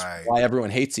 which is why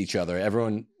everyone hates each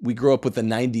other. We grew up with the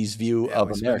 90s view of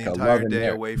America. Spend the entire day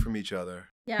away from each other.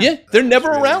 Yeah, they're never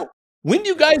around. When do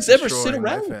you guys ever sit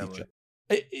around with each other?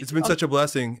 It's been such a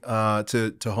blessing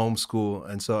to homeschool.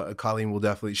 And so Colleen will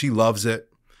definitely, she loves it.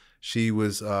 She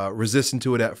was resistant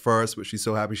to it at first, but she's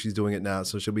so happy she's doing it now.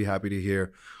 So she'll be happy to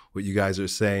hear what you guys are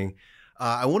saying.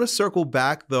 I want to circle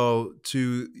back, though,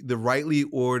 to the rightly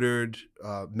ordered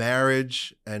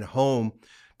marriage and home.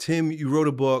 Tim, you wrote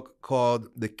a book called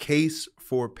The Case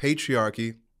for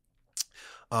Patriarchy.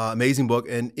 Amazing book.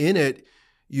 And in it,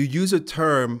 you use a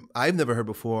term I've never heard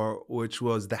before, which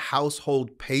was the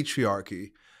household patriarchy.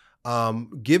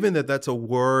 Given that that's a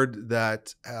word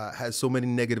that has so many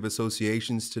negative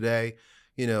associations today,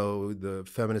 you know, the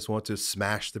feminists want to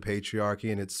smash the patriarchy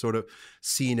and it's sort of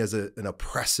seen as an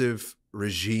oppressive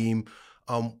regime.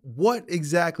 What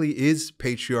exactly is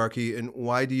patriarchy and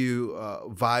why do you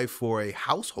vie for a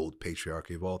household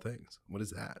patriarchy of all things? What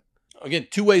is that? Again,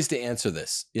 2 ways to answer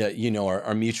this. You know,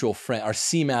 our mutual friend, our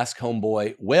CMASC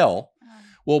homeboy, Will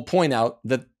point out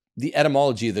that the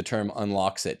etymology of the term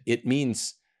unlocks it. It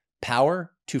means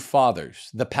power to fathers,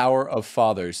 the power of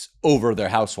fathers over their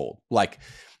household. Like,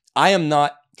 I am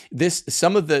not this.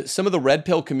 Some of the red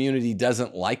pill community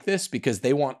doesn't like this because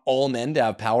they want all men to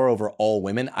have power over all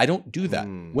women. I don't do that.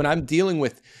 When I'm dealing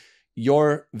with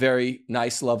your very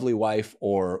nice, lovely wife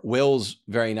or Will's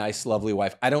very nice, lovely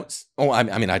wife, I don't.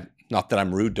 Not that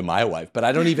I'm rude to my wife, but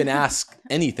I don't even ask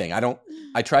anything.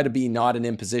 I try to be not an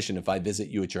imposition if I visit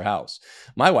you at your house.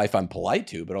 My wife, I'm polite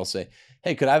to, but I'll say,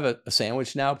 hey, could I have a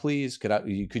sandwich now, please?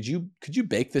 Could you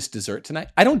bake this dessert tonight?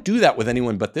 I don't do that with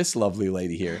anyone but this lovely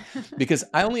lady here because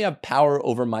I only have power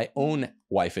over my own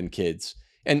wife and kids.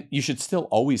 And you should still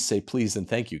always say please and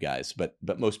thank you, guys. But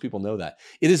most people know that.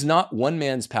 It is not one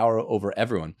man's power over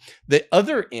everyone. The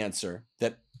other answer,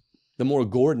 the more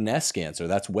Gordon-esque answer,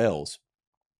 that's Wells,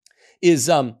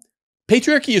 is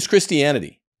patriarchy is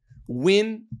Christianity.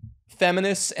 When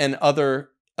feminists and other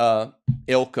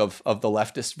ilk of the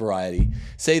leftist variety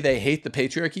say they hate the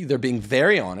patriarchy, they're being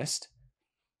very honest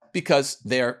because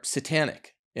they're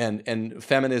satanic. And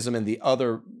feminism and the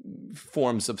other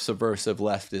forms of subversive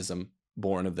leftism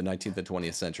born of the 19th and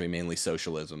 20th century, mainly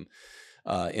socialism,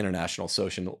 international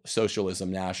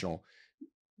socialism, national,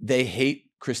 they hate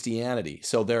Christianity.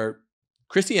 So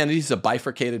Christianity is a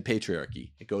bifurcated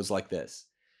patriarchy. It goes like this.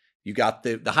 You got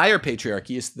the higher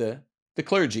patriarchy is the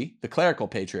clergy, the clerical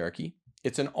patriarchy.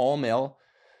 It's an all-male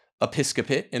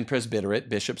episcopate and presbyterate,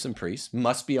 bishops and priests,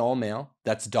 must be all male.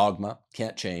 That's dogma,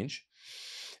 can't change.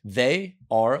 They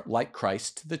are like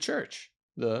Christ to the church.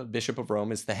 The Bishop of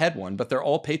Rome is the head one, but they're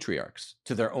all patriarchs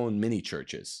to their own mini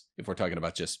churches, if we're talking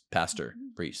about just pastor,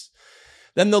 priests.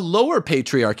 Then the lower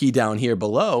patriarchy down here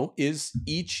below is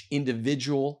each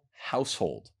individual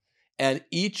household. And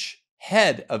each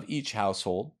head of each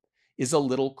household is a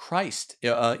little Christ.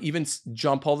 Even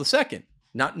John Paul II,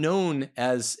 not known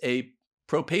as a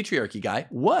pro-patriarchy guy,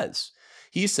 was.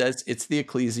 He says it's the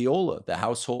ecclesiola, the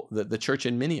household, the church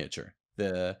in miniature,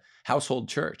 the household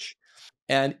church.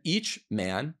 And each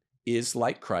man is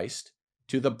like Christ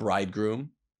to the bridegroom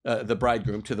to the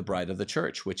bride of the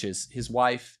church, which is his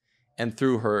wife, and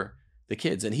through her, the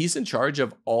kids. And he's in charge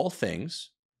of all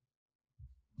things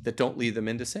that don't lead them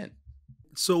into sin.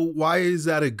 So why is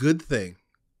that a good thing?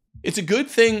 It's a good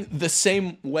thing the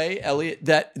same way, Elliott,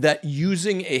 that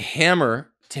using a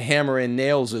hammer to hammer in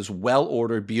nails is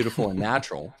well-ordered, beautiful, and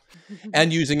natural,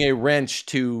 and using a wrench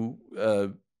to,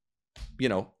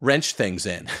 wrench things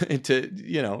in,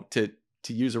 to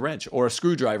use a wrench, or a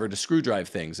screwdriver to screw drive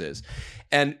things is.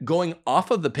 And going off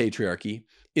of the patriarchy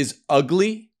is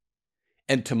ugly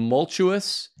and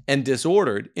tumultuous and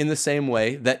disordered in the same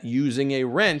way that using a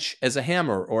wrench as a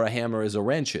hammer or a hammer as a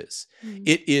wrench is. Mm-hmm.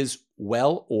 It is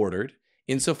well ordered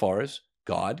insofar as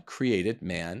God created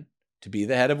man to be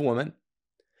the head of woman.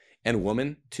 and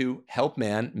woman to help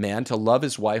man to love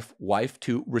his wife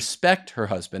to respect her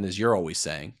husband, as you're always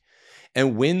saying.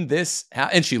 And when this,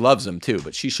 and she loves him too,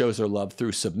 but she shows her love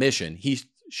through submission. He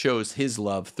shows his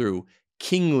love through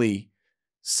kingly,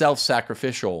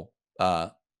 self-sacrificial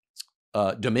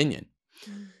dominion.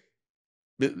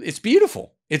 It's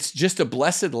beautiful. It's just a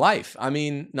blessed life. I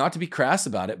mean, not to be crass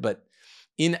about it, but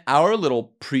in our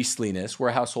little priestliness,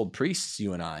 we're household priests,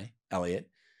 you and I, Elliott,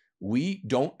 we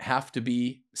don't have to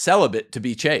be celibate to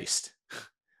be chaste,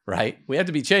 right? We have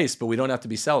to be chaste, but we don't have to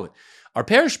be celibate. Our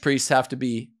parish priests have to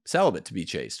be celibate to be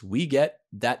chaste. We get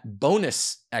that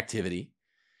bonus activity,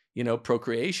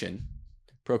 procreation,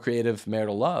 procreative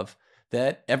marital love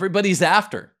that everybody's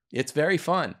after. It's very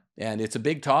fun and it's a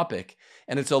big topic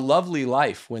and it's a lovely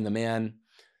life when the man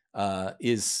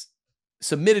is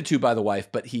submitted to by the wife,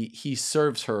 but he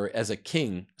serves her as a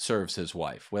king serves his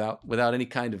wife without any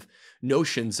kind of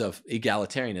notions of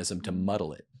egalitarianism to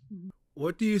muddle it.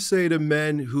 What do you say to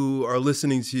men who are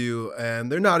listening to you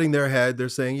and they're nodding their head? They're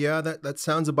saying, yeah, that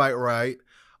sounds about right.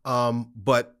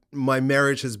 But my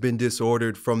marriage has been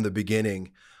disordered from the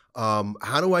beginning.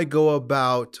 How do I go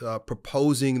about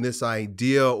proposing this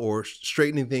idea or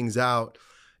straightening things out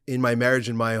in my marriage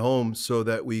and my home so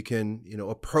that we can,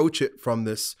 approach it from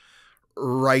this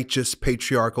righteous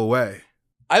patriarchal way?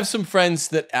 I have some friends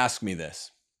that ask me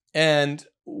this. And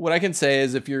what I can say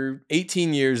is if you're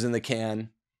 18 years in the can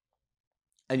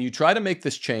and you try to make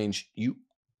this change, you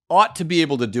ought to be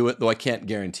able to do it, though I can't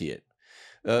guarantee it.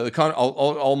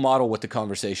 I'll model what the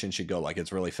conversation should go like.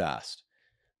 It's really fast.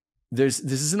 This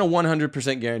isn't a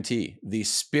 100% guarantee. The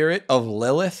spirit of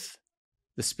Lilith,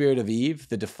 the spirit of Eve,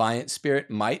 the defiant spirit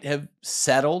might have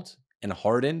settled and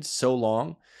hardened so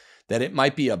long that it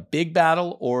might be a big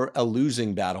battle or a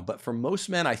losing battle. But for most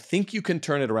men, I think you can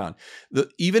turn it around.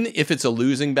 Even if it's a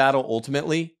losing battle,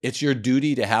 ultimately, it's your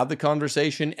duty to have the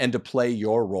conversation and to play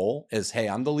your role as, hey,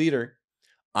 I'm the leader.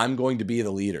 I'm going to be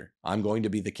the leader. I'm going to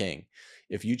be the king.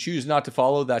 If you choose not to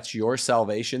follow, that's your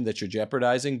salvation that you're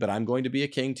jeopardizing, but I'm going to be a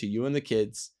king to you and the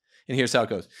kids. And here's how it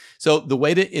goes. So the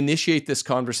way to initiate this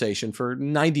conversation for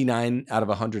 99 out of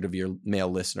 100 of your male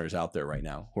listeners out there right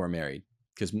now who are married,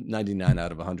 because 99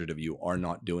 out of 100 of you are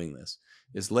not doing this,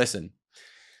 is listen,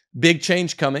 big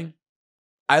change coming.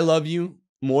 I love you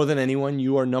more than anyone.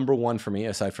 You are number one for me,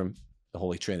 aside from the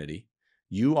Holy Trinity.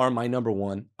 You are my number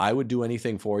one. I would do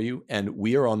anything for you, and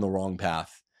we are on the wrong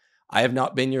path. I have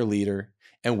not been your leader,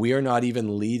 and we are not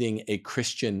even leading a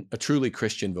truly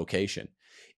Christian vocation.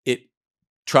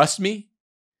 Trust me,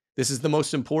 this is the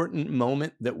most important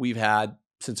moment that we've had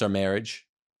since our marriage,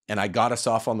 and I got us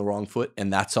off on the wrong foot,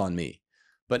 and that's on me.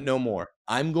 But no more.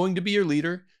 I'm going to be your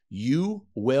leader. You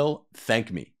will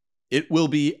thank me. It will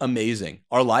be amazing.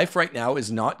 Our life right now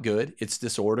is not good. It's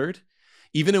disordered.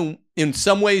 Even in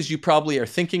some ways you probably are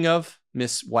thinking of,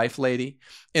 Miss Wife Lady.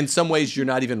 In some ways you're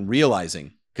not even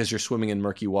realizing because you're swimming in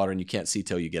murky water and you can't see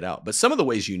till you get out. But some of the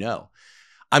ways you know.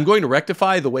 I'm going to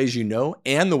rectify the ways you know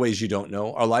and the ways you don't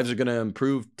know. Our lives are going to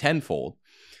improve tenfold.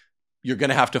 You're going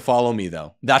to have to follow me,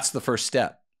 though. That's the first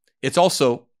step. It's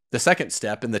also the second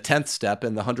step and the 10th step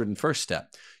and the 101st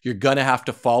step. You're going to have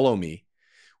to follow me.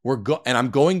 And I'm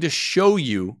going to show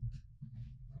you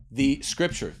the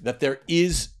scripture that there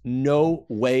is no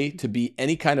way to be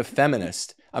any kind of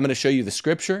feminist. I'm going to show you the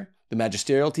scripture, the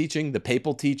magisterial teaching, the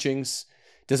papal teachings.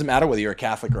 It doesn't matter whether you're a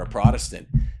Catholic or a Protestant.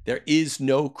 There is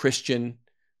no Christian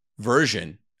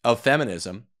version of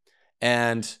feminism.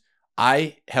 And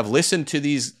I have listened to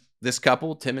this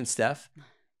couple, Tim and Steph,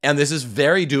 and this is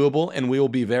very doable and we will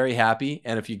be very happy.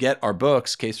 And if you get our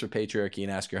books, Case for Patriarchy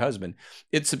and Ask Your Husband,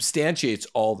 it substantiates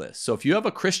all this. So if you have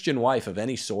a Christian wife of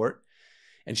any sort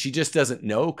and she just doesn't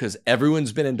know because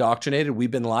everyone's been indoctrinated,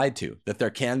 we've been lied to, that there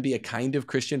can be a kind of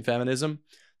Christian feminism,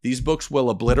 these books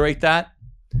will obliterate that.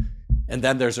 And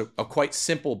then there's a quite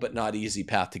simple but not easy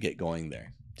path to get going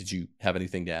there. Did you have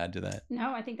anything to add to that?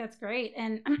 No, I think that's great.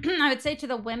 And I would say to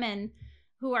the women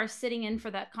who are sitting in for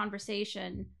that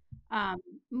conversation,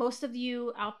 most of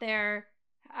you out there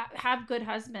have good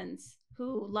husbands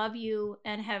who love you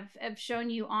and have shown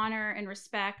you honor and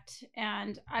respect.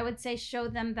 And I would say show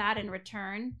them that in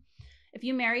return. If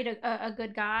you married a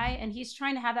good guy and he's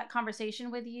trying to have that conversation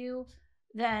with you,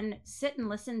 then sit and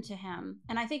listen to him.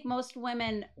 And I think most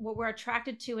women, what we're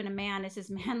attracted to in a man is his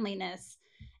manliness.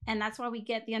 And that's why we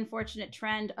get the unfortunate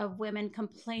trend of women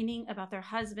complaining about their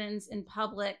husbands in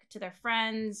public to their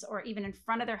friends or even in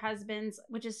front of their husbands,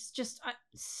 which is just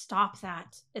stop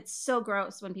that. It's so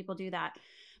gross when people do that.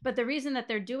 But the reason that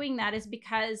they're doing that is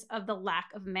because of the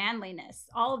lack of manliness.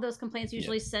 All of those complaints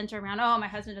usually center around, oh, my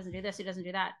husband doesn't do this, he doesn't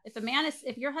do that.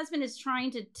 If your husband is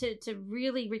trying to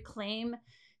really reclaim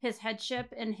his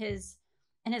headship and his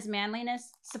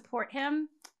manliness, support him,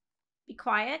 be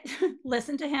quiet,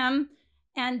 listen to him,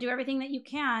 and do everything that you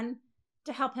can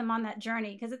to help him on that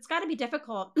journey. Because it's got to be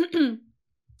difficult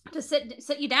to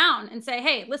sit you down and say,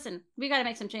 hey, listen, we got to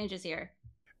make some changes here.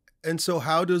 And so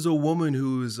how does a woman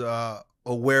who's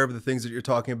aware of the things that you're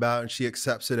talking about and she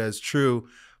accepts it as true,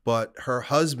 but her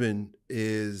husband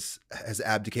has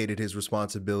abdicated his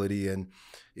responsibility and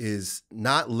is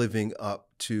not living up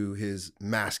to his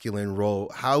masculine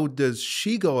role, how does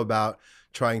she go about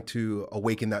trying to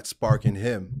awaken that spark in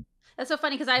him? That's so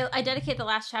funny, because I dedicate the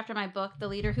last chapter of my book, The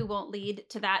Leader Who Won't Lead,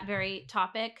 to that very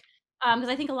topic. Because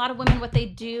I think a lot of women, what they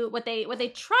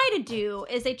try to do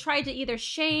is they try to either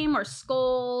shame or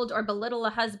scold or belittle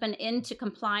a husband into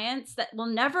compliance that will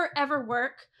never ever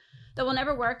work.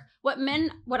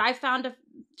 What I found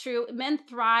true, men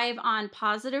thrive on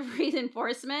positive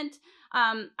reinforcement.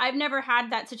 I've never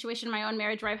had that situation in my own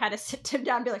marriage where I've had to sit him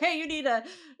down and be like, hey, you need to,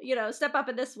 step up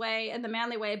in this way, in the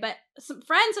manly way. But some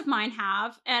friends of mine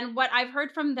have. And what I've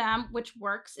heard from them, which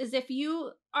works, is if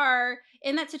you are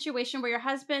in that situation where your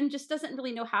husband just doesn't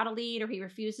really know how to lead, or he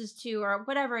refuses to, or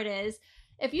whatever it is,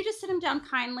 if you just sit him down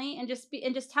kindly and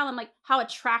just tell him like how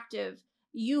attractive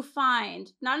you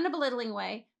find, not in a belittling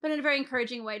way, but in a very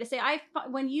encouraging way, to say,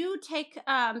 when you take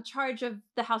charge of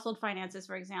the household finances,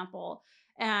 for example,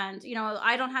 and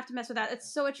I don't have to mess with that.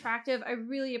 It's so attractive. I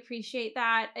really appreciate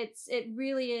that. It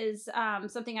really is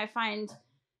something I find,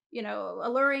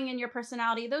 alluring in your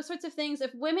personality. Those sorts of things.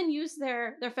 If women use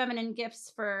their feminine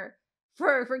gifts for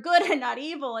good and not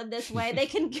evil in this way, they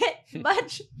can get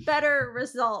much better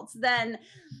results than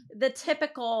the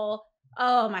typical,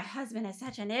 oh, my husband is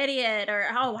such an idiot, or,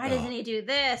 oh, why doesn't he do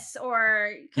this?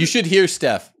 Or you should hear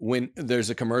Steph when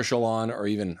there's a commercial on, or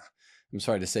even, I'm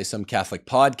sorry to say, some Catholic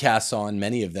podcasts on,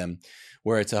 many of them,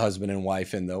 where it's a husband and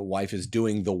wife, and the wife is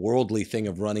doing the worldly thing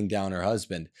of running down her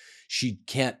husband. She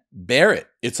can't bear it.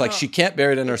 It's like she can't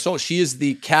bear it in her soul. She is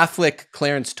the Catholic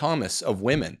Clarence Thomas of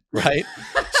women, right?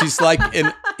 She's like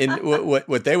in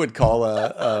what they would call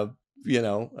a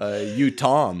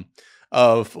Tom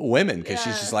of women, because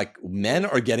she's just like, men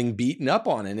are getting beaten up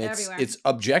on, and it's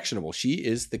objectionable. She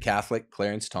is the Catholic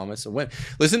Clarence Thomas of women.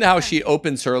 Listen to how she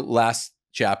opens her last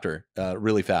chapter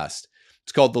really fast.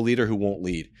 It's called The Leader Who Won't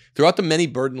Lead. Throughout the many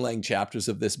burden-laying chapters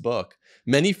of this book,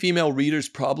 many female readers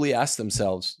probably ask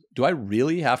themselves, do I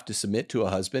really have to submit to a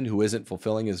husband who isn't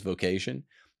fulfilling his vocation?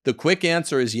 The quick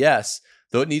answer is yes,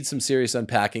 though it needs some serious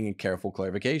unpacking and careful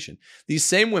clarification. These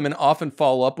same women often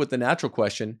follow up with the natural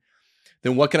question,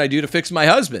 then what can I do to fix my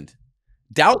husband?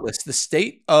 Doubtless, the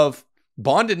state of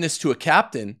bondedness to a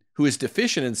captain who is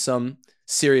deficient in some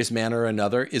serious manner or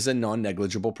another is a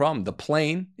non-negligible problem. The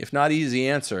plain, if not easy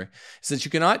answer is that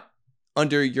you cannot,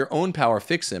 under your own power,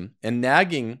 fix him, and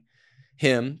nagging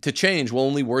him to change will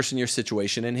only worsen your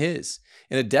situation and his.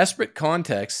 In a disparate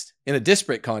context,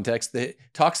 the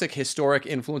toxic historic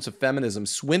influence of feminism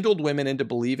swindled women into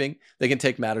believing they can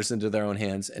take matters into their own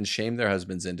hands and shame their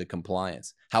husbands into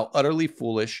compliance. How utterly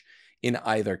foolish in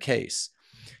either case.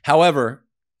 However, ...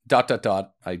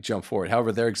 I jump forward.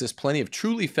 However, there exists plenty of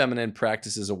truly feminine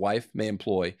practices a wife may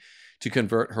employ to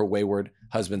convert her wayward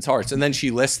husband's hearts. And then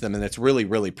she lists them, and it's really,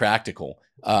 really practical.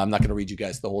 I'm not going to read you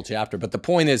guys the whole chapter, but the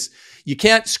point is, you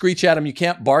can't screech at him, you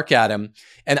can't bark at him.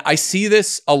 And I see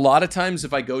this a lot of times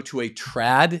if I go to a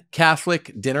trad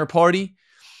Catholic dinner party,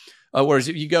 whereas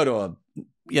if you go to a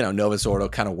Novus Ordo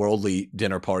kind of worldly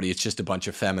dinner party, it's just a bunch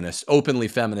of feminists, openly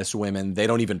feminist women. They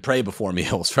don't even pray before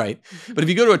meals, right? But if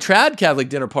you go to a trad Catholic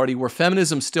dinner party where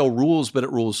feminism still rules, but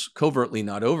it rules covertly,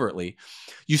 not overtly,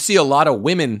 you see a lot of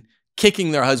women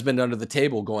kicking their husband under the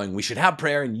table going, we should have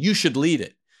prayer and you should lead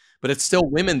it. But it's still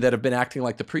women that have been acting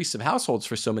like the priests of households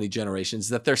for so many generations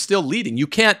that they're still leading. You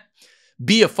can't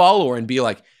be a follower and be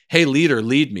like, hey, leader,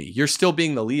 lead me. You're still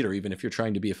being the leader, even if you're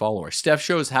trying to be a follower. Steph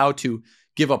shows how to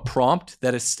give a prompt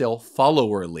that is still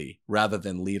followerly rather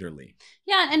than leaderly.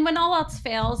 Yeah, and when all else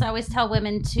fails, I always tell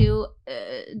women to,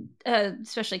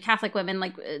 especially Catholic women,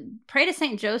 pray to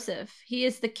Saint Joseph. He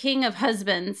is the king of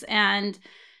husbands, and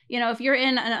if you're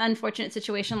in an unfortunate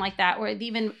situation like that, where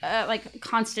even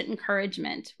constant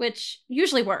encouragement, which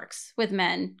usually works with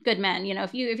men, good men,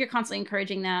 if you're constantly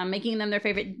encouraging them, making them their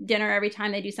favorite dinner every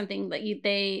time they do something that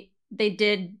they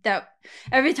did that,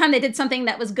 every time they did something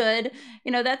that was good,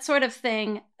 that sort of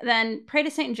thing, then pray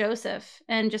to Saint Joseph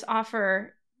and just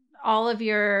offer all of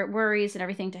your worries and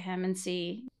everything to him and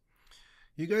see.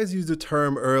 You guys used the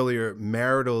term earlier,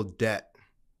 marital debt.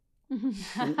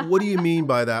 What do you mean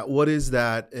by that? What is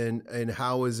that, and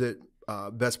how is it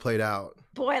best played out?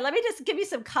 Boy, let me just give you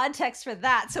some context for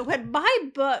that. So when my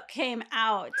book came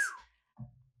out,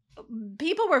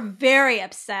 people were very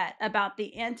upset about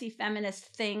the anti-feminist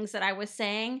things that I was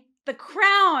saying. The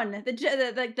crown,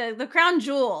 the crown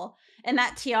jewel in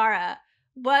that tiara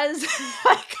was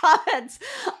my comments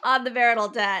on the marital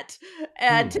debt.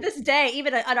 And to this day,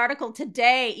 even an article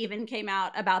today even came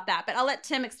out about that. But I'll let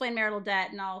Tim explain marital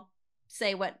debt, and I'll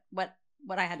say what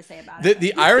I had to say about it.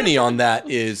 The irony on that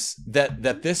is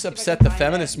that this upset the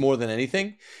feminists more than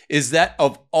anything, is that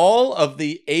of all of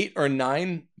the 8 or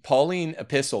 9 Pauline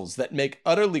epistles that make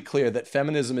utterly clear that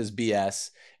feminism is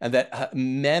BS and that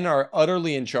men are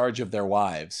utterly in charge of their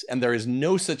wives, and there is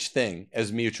no such thing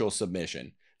as mutual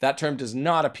submission. That term does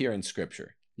not appear in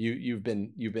Scripture. You've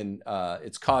been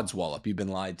it's codswallop. You've been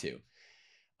lied to.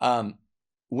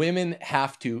 Women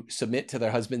have to submit to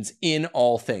their husbands in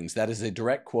all things. That is a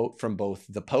direct quote from both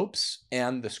the popes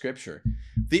and the Scripture.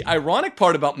 The ironic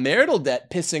part about marital debt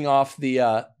pissing off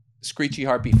the screechy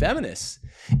harpy feminists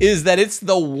is that it's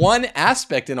the one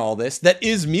aspect in all this that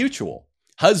is mutual.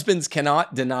 Husbands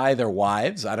cannot deny their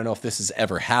wives. I don't know if this has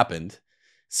ever happened.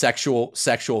 Sexual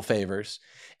favors.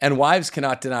 And wives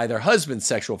cannot deny their husbands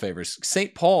sexual favors.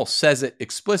 St. Paul says it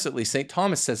explicitly. St.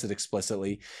 Thomas says it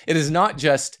explicitly. It is not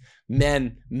just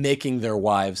men making their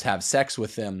wives have sex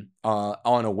with them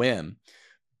on a whim.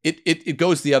 It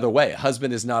goes the other way. A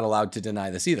husband is not allowed to deny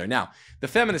this either. Now, the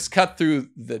feminists cut through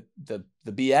the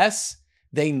BS.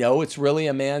 They know it's really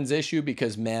a man's issue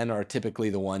because men are typically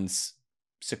the ones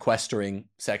sequestering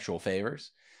sexual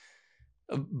favors.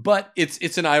 But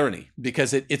it's an irony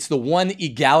because it's the one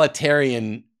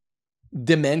egalitarian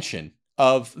dimension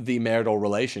of the marital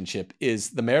relationship is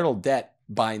the marital debt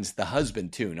binds the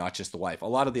husband too, not just the wife. A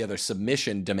lot of the other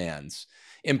submission demands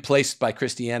emplaced by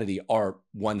Christianity are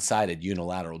one-sided,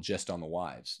 unilateral, just on the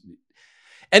wives.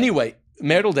 Anyway,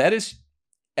 marital debt is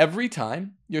every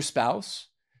time your spouse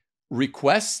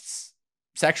requests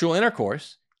sexual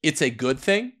intercourse, it's a good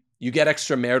thing. You get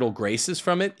extramarital graces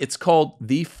from it. It's called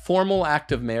the formal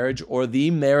act of marriage or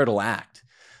the marital act,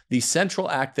 the central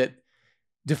act that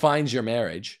defines your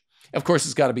marriage. Of course,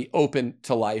 it's got to be open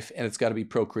to life and it's got to be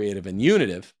procreative and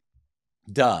unitive,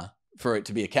 for it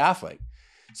to be a Catholic.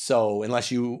 So unless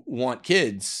you want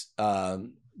kids,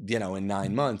 in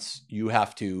 9 months, you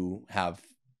have to have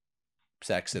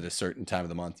sex at a certain time of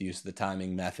the month, use the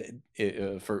timing method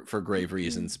for grave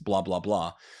reasons, blah, blah,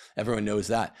 blah. Everyone knows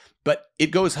that. But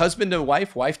it goes husband to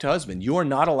wife, wife to husband. You are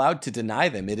not allowed to deny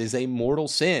them. It is a mortal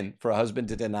sin for a husband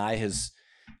to deny his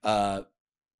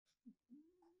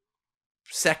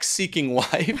sex-seeking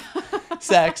wife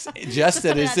sex, just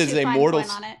as it is a mortal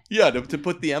sin. Yeah, to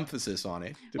put the emphasis on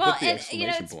it, to put the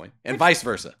exclamation point, and vice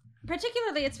versa.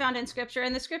 Particularly, it's found in Scripture,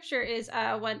 and the Scripture is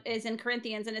what is in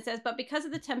Corinthians, and it says, "But because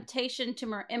of the temptation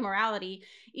to immorality,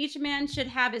 each man should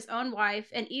have his own wife,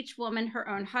 and each woman her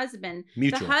own husband.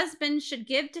 Mutual. The husband should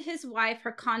give to his wife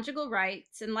her conjugal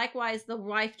rights, and likewise the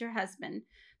wife to her husband.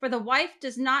 For the wife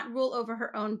does not rule over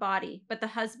her own body, but the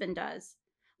husband does.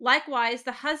 Likewise,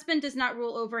 the husband does not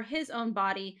rule over his own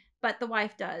body, but the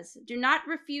wife does. Do not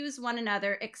refuse one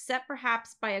another, except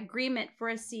perhaps by agreement for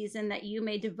a season, that you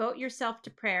may devote yourself to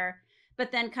prayer,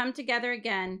 but then come together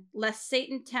again, lest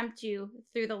Satan tempt you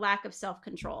through the lack of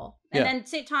self-control." And then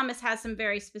St. Thomas has some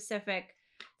very specific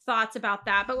thoughts about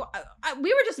that. But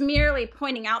we were just merely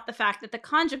pointing out the fact that the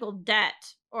conjugal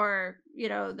debt, or,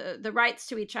 the rights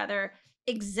to each other,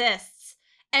 exists.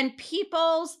 And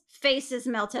people's faces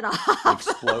melted off.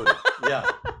 Exploded. Yeah.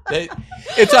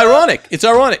 It's ironic. It's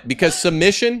ironic because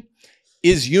submission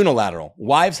is unilateral.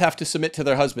 Wives have to submit to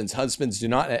their husbands. Husbands do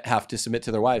not have to submit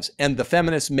to their wives. And the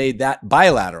feminists made that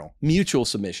bilateral, mutual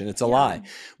submission. It's a lie.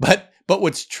 But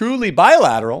what's truly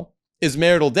bilateral is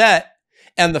marital debt,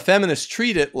 and the feminists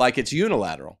treat it like it's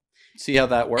unilateral. See how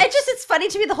that works? It's funny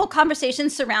to me, the whole conversation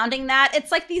surrounding that.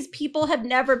 It's like these people have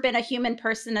never been a human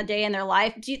person a day in their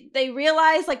life. They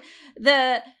realize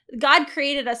God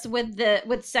created us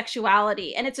with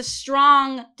sexuality, and it's a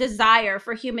strong desire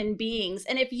for human beings.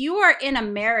 And if you are in a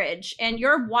marriage and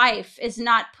your wife is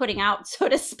not putting out, so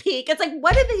to speak, it's like,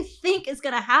 what do they think is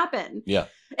going to happen? Yeah.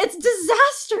 It's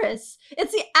disastrous.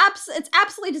 It's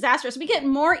absolutely disastrous. We get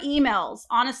more emails,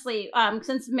 honestly,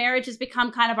 since marriage has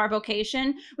become kind of our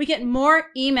vocation. We get more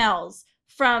emails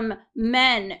from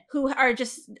men who are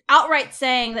just outright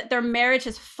saying that their marriage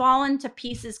has fallen to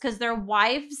pieces because their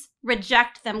wives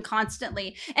reject them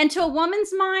constantly. And to a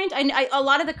woman's mind, a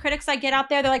lot of the critics I get out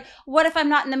there, they're like, what if I'm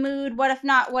not in the mood? What if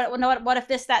not? What if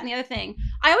this, that, and the other thing?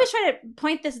 I always try to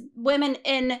point this women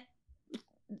in,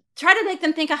 try to make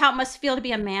them think of how it must feel to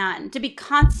be a man, to be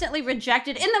constantly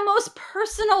rejected in the most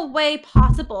personal way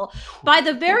possible by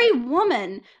the very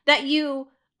woman that you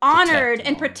honored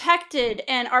and protected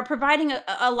and are providing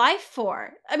a life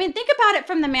for. I mean, think about it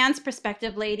from the man's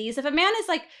perspective, ladies. If a man is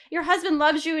like, your husband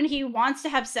loves you and he wants to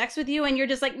have sex with you and you're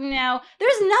just like, no,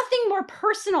 there's nothing more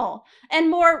personal and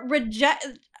more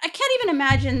I can't even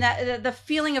imagine that the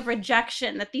feeling of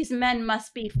rejection that these men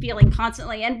must be feeling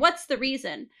constantly. And what's the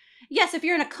reason? Yes, if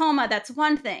you're in a coma, that's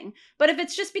one thing. But if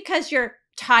it's just because you're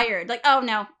tired, like, oh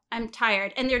no, I'm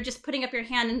tired, and they're just putting up your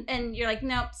hand and you're like,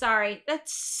 nope, sorry.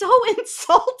 That's so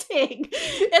insulting.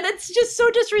 And it's just so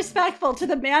disrespectful to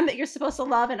the man that you're supposed to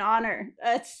love and honor.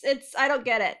 It's I don't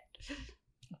get it.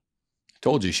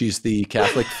 Told you, she's the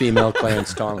Catholic female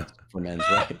Clarence Thomas for men's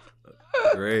right.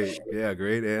 Great. Yeah,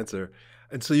 great answer.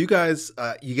 And so you guys,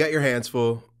 you got your hands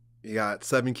full. You got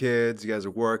 7 kids. You guys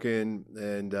are working.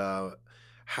 And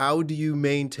how do you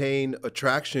maintain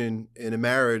attraction in a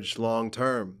marriage long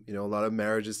term? You know, a lot of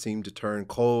marriages seem to turn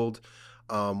cold.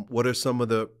 What are some of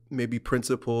the maybe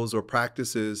principles or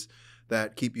practices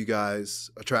that keep you guys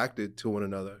attracted to one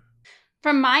another?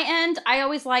 From my end, I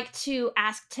always like to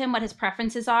ask Tim what his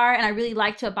preferences are, and I really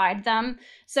like to abide them.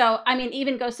 So, I mean,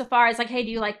 even go so far as like, hey,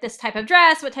 do you like this type of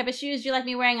dress? What type of shoes do you like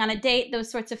me wearing on a date? Those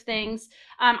sorts of things.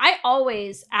 I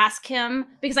always ask him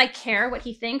because I care what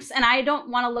he thinks, and I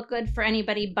don't want to look good for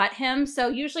anybody but him. So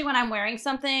usually when I'm wearing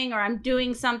something or I'm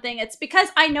doing something, it's because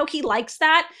I know he likes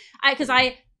that. Because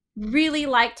I really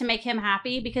like to make him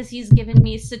happy because he's given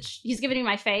me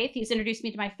my faith. He's introduced me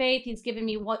to my faith. He's given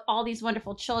me all these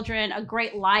wonderful children, a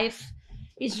great life.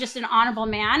 He's just an honorable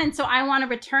man. And so I want to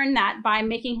return that by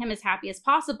making him as happy as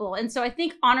possible. And so I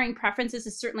think honoring preferences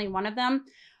is certainly one of them.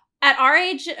 At our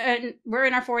age, we're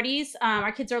in our 40s.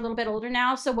 Our kids are a little bit older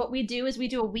now. So what we do is we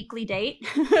do a weekly date.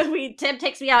 Tim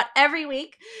takes me out every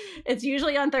week. It's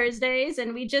usually on Thursdays.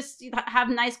 And we just have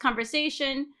nice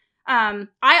conversation. I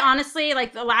honestly,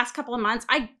 like the last couple of months,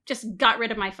 I just got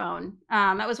rid of my phone.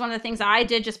 That was one of the things I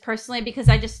did just personally because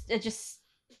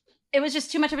it was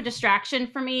just too much of a distraction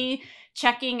for me.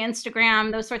 Checking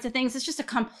Instagram, those sorts of things. It's just a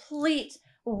complete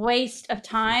waste of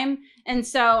time. And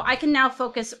so I can now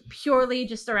focus purely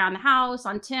just around the house,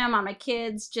 on Tim, on my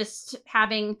kids, just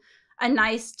having a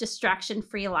nice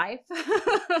distraction-free life.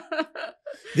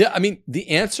 Yeah, I mean, the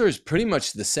answer is pretty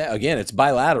much the same. Again, it's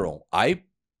bilateral.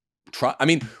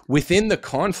 Within the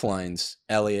confines,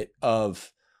 Elliott,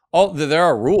 of there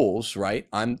are rules, right?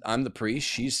 I'm the priest.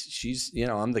 She's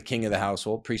I'm the king of the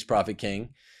household, priest, prophet,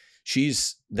 king.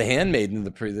 She's the handmaiden of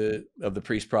the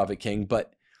priest, prophet, king.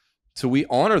 But so we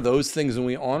honor those things and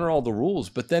we honor all the rules,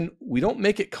 but then we don't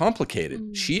make it complicated.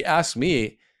 Mm. She asked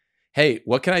me, hey,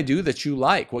 what can I do that you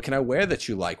like? What can I wear that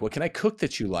you like? What can I cook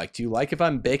that you like? Do you like if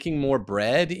I'm baking more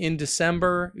bread in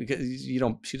December? Because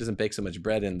she doesn't bake so much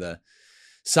bread in the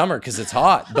summer because it's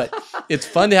hot, but it's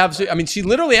fun to have. I mean, she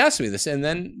literally asked me this. And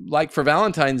then like for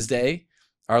Valentine's Day,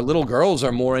 our little girls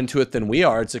are more into it than we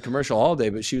are. It's a commercial holiday,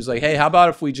 but she was like, hey, how about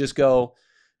if we just go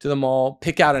to the mall,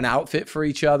 pick out an outfit for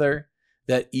each other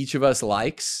that each of us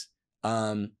likes?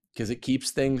 Because it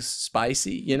keeps things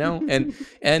spicy,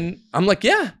 and I'm like,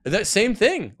 yeah, that same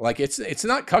thing. Like it's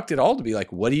not cucked at all to be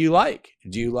like, what do you like?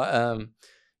 Do you like,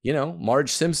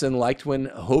 Marge Simpson liked when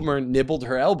Homer nibbled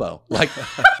her elbow. Like,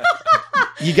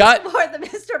 you got, or the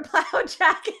Mr. Plow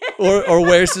jacket, or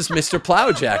wears this Mr.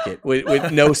 Plow jacket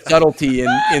with no subtlety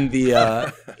in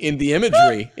the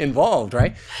imagery involved,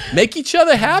 right? Make each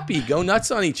other happy, go nuts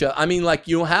on each other. I mean, like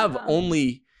you'll have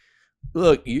only.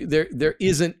 Look, there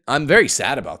isn't. I'm very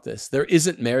sad about this. There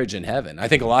isn't marriage in heaven. I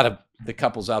think a lot of the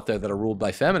couples out there that are ruled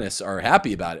by feminists are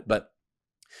happy about it, but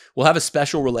we'll have a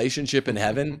special relationship in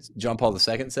heaven. John Paul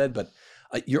II said, but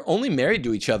you're only married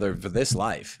to each other for this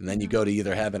life, and then you go to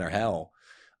either heaven or hell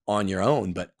on your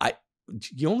own. But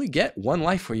you only get one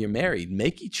life where you're married.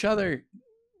 Make each other,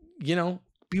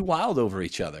 be wild over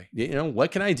each other.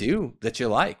 What can I do that you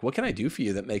like? What can I do for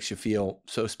you that makes you feel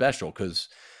so special? Because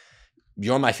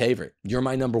you're my favorite. You're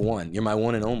my number one. You're my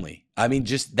one and only. I mean,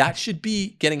 just that should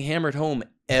be getting hammered home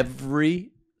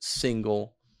every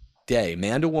single day.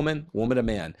 Man to woman, woman to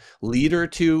man. Leader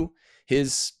to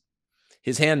his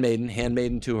handmaiden,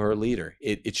 handmaiden to her leader.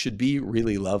 It should be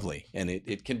really lovely, and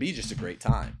it can be just a great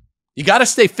time. You got to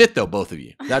stay fit, though, both of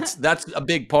you. That's a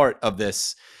big part of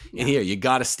this in here. You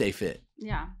got to stay fit.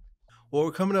 Yeah. Well,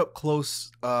 we're coming up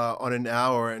close on an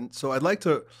hour, and so I'd like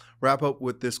to wrap up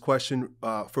with this question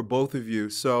for both of you.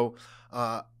 So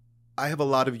I have a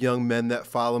lot of young men that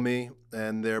follow me,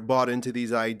 and they're bought into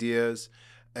these ideas,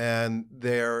 and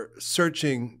they're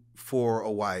searching for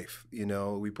a wife.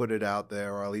 We put it out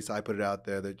there, or at least I put it out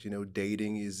there, that,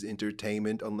 dating is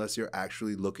entertainment unless you're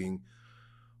actually looking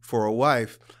for a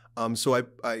wife. So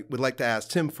I would like to ask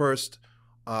Tim first,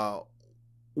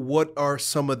 what are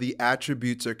some of the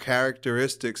attributes or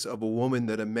characteristics of a woman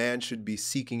that a man should be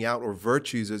seeking out, or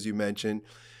virtues, as you mentioned,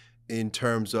 in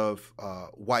terms of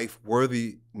wife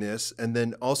worthiness? And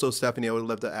then also, Stephanie, I would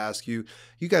love to ask you,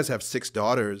 you guys have 6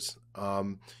 daughters.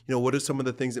 What are some of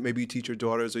the things that maybe you teach your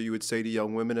daughters, or you would say to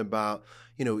young women about,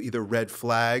 either red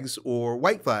flags or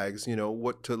white flags,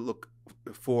 what to look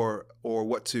for or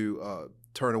what to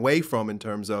turn away from in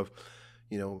terms of,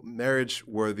 marriage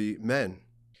worthy men?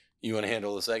 You want to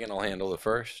handle the second? I'll handle the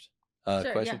first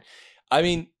Sure, question. yeah. I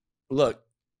mean, look,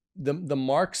 the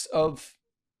marks of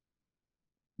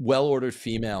well-ordered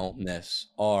femaleness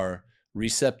are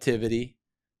receptivity,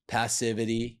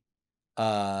 passivity.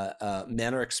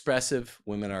 Men are expressive,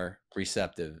 women are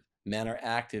receptive. Men are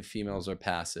active, females are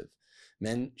passive.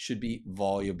 Men should be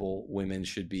voluble, women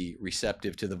should be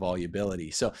receptive to the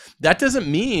volubility. So that doesn't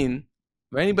mean,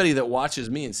 for anybody that watches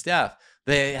me and Steph,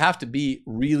 they have to be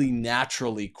really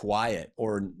naturally quiet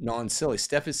or non-silly.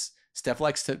 Steph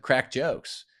likes to crack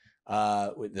jokes.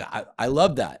 I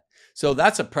love that. So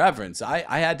that's a preference.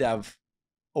 I had to have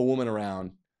a woman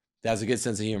around that has a good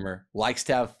sense of humor, likes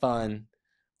to have fun,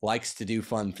 likes to do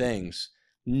fun things.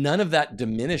 None of that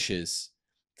diminishes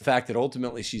the fact that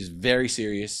ultimately she's very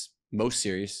serious, most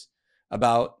serious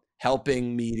about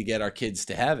helping me to get our kids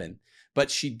to heaven. But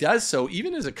she does so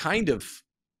even as a kind of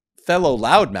fellow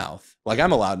loudmouth. Like,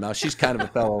 I'm a loudmouth. She's kind of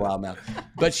a fellow loudmouth.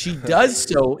 But she does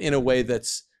so in a way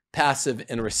that's passive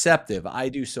and receptive. I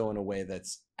do so in a way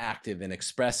that's active and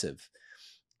expressive.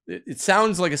 It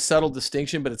sounds like a subtle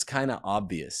distinction, but it's kind of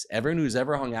obvious. Everyone who's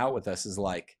ever hung out with us is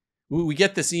like, we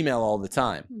get this email all the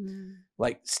time. Mm.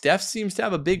 Like, Steph seems to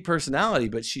have a big personality,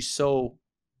 but she's so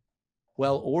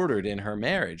well ordered in her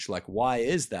marriage. Like, why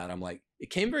is that? I'm like,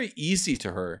 it came very easy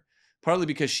to her, partly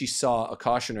because she saw a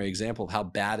cautionary example of how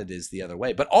bad it is the other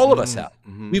way. But all of us have.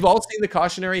 Mm-hmm. We've all seen the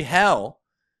cautionary hell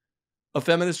of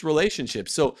feminist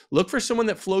relationships. So look for someone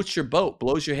that floats your boat,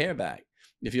 blows your hair back.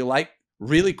 If you like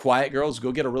really quiet girls,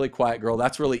 go get a really quiet girl.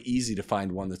 That's really easy to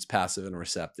find one that's passive and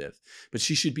receptive. But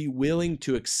she should be willing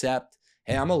to accept,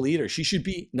 hey, I'm a leader. She should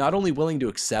be not only willing to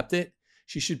accept it,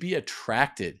 she should be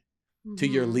attracted to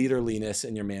your leaderliness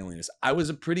and your manliness. I was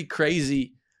a pretty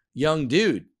crazy young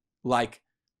dude. Like,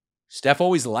 Steph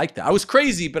always liked that. I was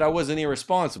crazy, but I wasn't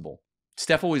irresponsible.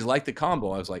 Steph always liked the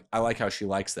combo. I was like, I like how she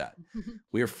likes that.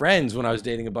 We were friends when I was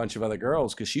dating a bunch of other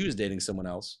girls because she was dating someone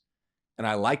else. And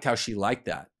I liked how she liked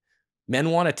that.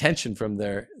 Men want attention from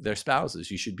their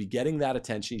spouses. You should be getting that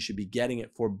attention. You should be getting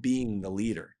it for being the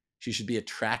leader. She should be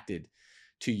attracted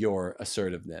to your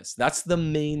assertiveness. That's the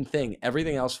main thing.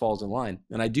 Everything else falls in line.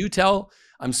 And I do tell,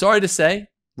 I'm sorry to say,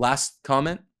 last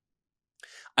comment,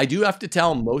 I do have to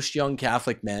tell most young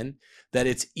Catholic men that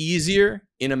it's easier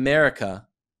in America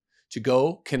to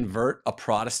go convert a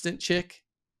Protestant chick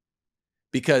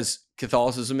because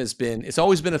Catholicism it's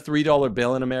always been a $3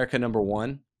 bill in America, number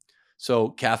one. So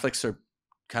Catholics are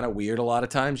kind of weird a lot of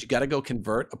times. You got to go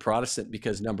convert a Protestant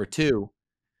because, number two,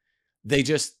 they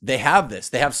have this.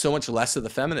 They have so much less of the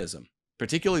feminism,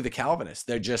 particularly the Calvinists.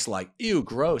 They're just like, ew,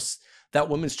 gross. That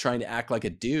woman's trying to act like a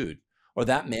dude, or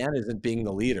that man isn't being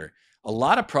the leader. A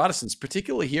lot of Protestants,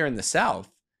 particularly here in the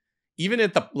South, even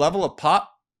at the level of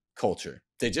pop culture,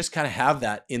 they just kind of have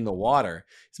that in the water.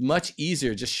 It's much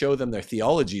easier to just show them their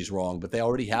theology is wrong, but they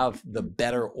already have the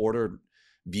better ordered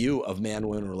view of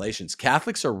man-woman relations.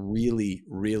 Catholics are really,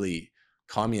 really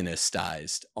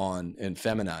communistized and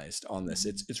feminized on this.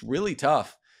 It's really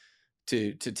tough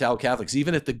to tell Catholics.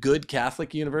 Even at the good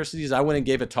Catholic universities, I went and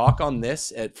gave a talk on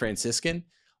this at Franciscan.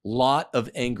 Lot of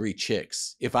angry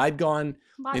chicks. If I'd gone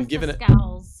and given a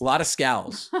lot of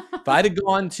scowls, if I'd have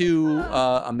gone to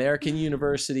American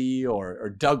University or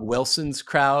Doug Wilson's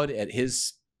crowd at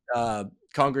his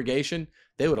congregation,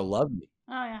 they would have loved me.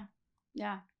 Oh yeah,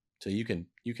 yeah. So you can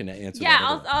answer. Yeah,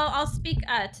 I'll speak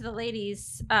to the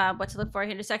ladies what to look for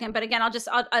here in a second. But again, I'll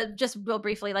just real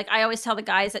briefly. Like, I always tell the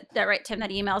guys that write Tim that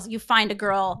emails, you find a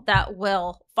girl that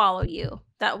will follow you,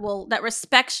 that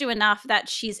respects you enough that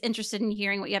she's interested in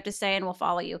hearing what you have to say and will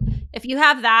follow you. If you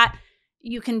have that,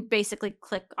 you can basically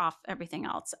click off everything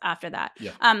else after that.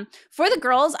 Yeah. For the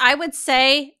girls, I would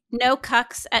say no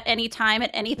cucks at any time,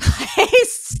 at any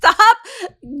place. Stop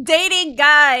dating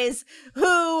guys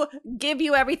who give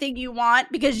you everything you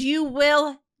want, because you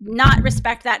will not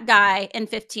respect that guy in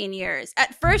 15 years.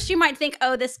 At first, you might think,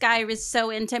 oh, this guy is so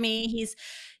into me. He's,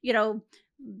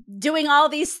 doing all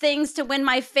these things to win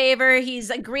my favor. He's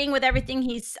agreeing with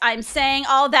everything I'm saying,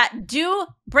 all that. Do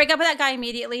break up with that guy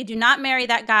immediately. Do not marry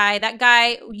that guy. That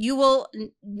guy, you will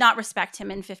not respect him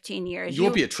in 15 years. You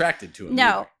won't be attracted to him.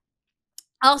 No.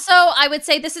 Also, I would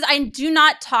say I do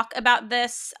not talk about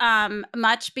this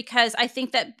much because I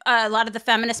think that a lot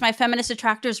of my feminist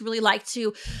detractors really like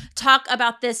to talk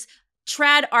about this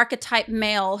trad archetype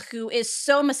male who is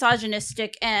so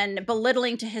misogynistic and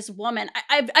belittling to his woman.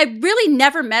 I really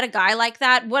never met a guy like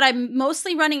that. What I'm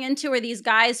mostly running into are these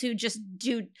guys who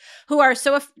are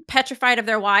so petrified of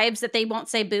their wives that they won't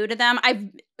say boo to them. I've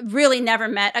really never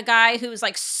met a guy who's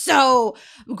like so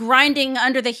grinding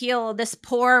under the heel of this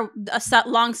poor,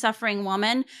 long-suffering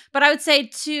woman. But I would say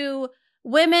to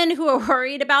women who are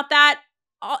worried about that,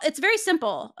 it's very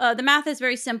simple. The math is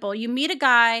very simple. You meet a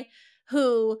guy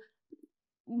who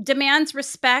demands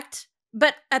respect,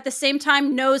 but at the same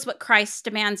time knows what Christ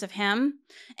demands of him.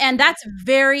 And that's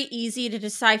very easy to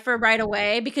decipher right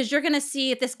away, because you're going to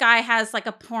see if this guy has like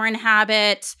a porn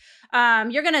habit.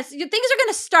 Things are going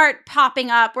to start popping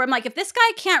up where I'm like, if this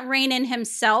guy can't rein in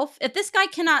himself, if this guy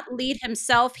cannot lead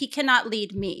himself, he cannot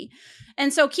lead me.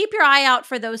 And so keep your eye out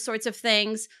for those sorts of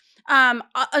things.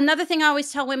 Another thing I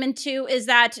always tell women too is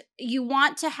that you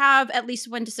want to have at least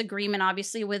one disagreement,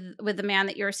 obviously, with the man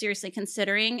that you're seriously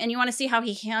considering, and you want to see how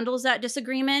he handles that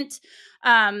disagreement.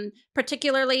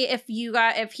 Particularly if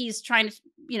he's trying to,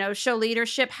 show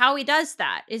leadership, how he does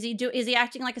that. Is he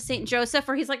acting like a Saint Joseph,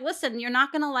 or he's like, listen, you're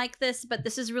not going to like this, but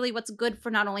this is really what's good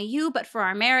for not only you, but for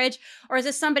our marriage? Or is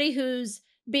this somebody who's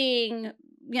being,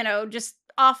 just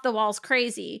off the walls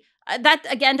crazy? That,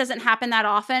 again, doesn't happen that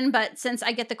often, but since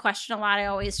I get the question a lot, I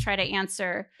always try to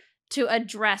answer to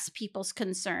address people's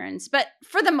concerns. But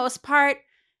for the most part,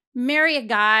 marry a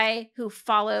guy who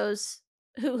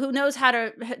knows how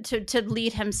to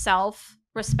lead himself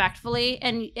respectfully,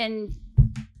 and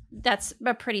that's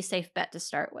a pretty safe bet to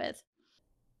start with.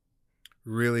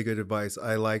 Really good advice.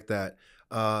 I like that.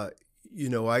 I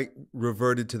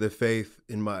reverted to the faith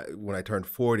when I turned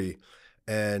 40,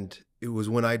 and it was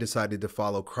when I decided to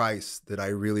follow Christ that I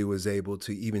really was able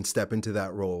to even step into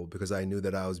that role, because I knew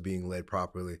that I was being led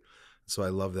properly. So I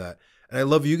love that. And I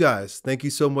love you guys. Thank you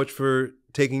so much for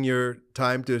taking your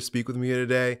time to speak with me here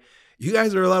today. You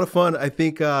guys are a lot of fun. I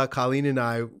think Colleen and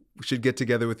I should get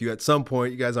together with you at some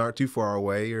point. You guys aren't too far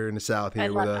away. You're in the South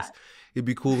here with us. It'd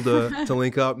be cool to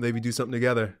link up, maybe do something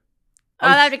together. Oh,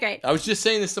 that'd be great. I was just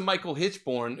saying this to Michael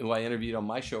Hitchborn, who I interviewed on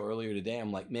my show earlier today.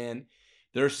 I'm like, man,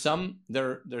 there's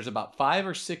about 5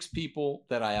 or 6 people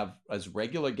that I have as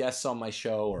regular guests on my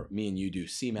show, or me and you do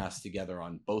CMAS together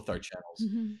on both our channels.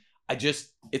 Mm-hmm.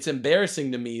 It's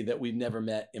embarrassing to me that we've never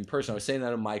met in person. I was saying that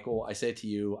to Michael. I say it to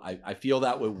you. I feel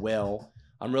that with Will.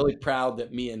 I'm really proud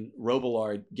that me and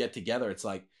Robillard get together. It's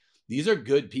like, these are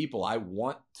good people. I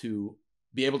want to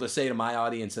be able to say to my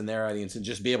audience and their audience, and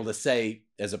just be able to say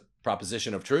as a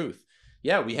proposition of truth,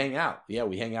 yeah, we hang out. Yeah,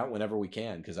 we hang out whenever we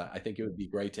can, because I think it would be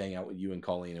great to hang out with you and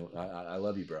Colleen. I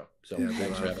love you, bro. So yeah,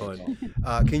 thanks for having me.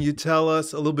 Can you tell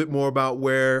us a little bit more about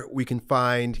where we can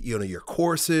find, your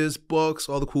courses, books,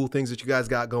 all the cool things that you guys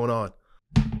got going on?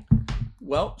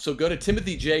 Well, so go to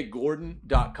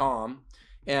timothykgordon.com,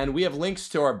 and we have links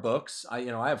to our books. I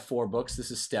have 4 books.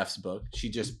 This is Steph's book. She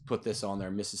just put this on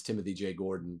there, Mrs. Timothy J.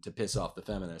 Gordon, to piss off the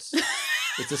feminists.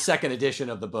 It's a second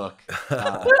edition of the book.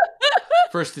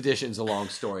 First edition's a long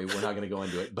story. We're not going to go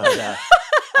into it, but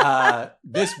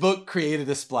this book created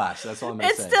a splash. That's all I'm going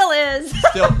to say. It still is.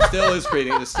 Still is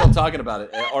creating it. It's still talking about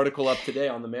it. An article up today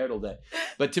on the Marital Day.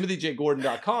 But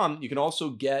timothyjgordon.com, you can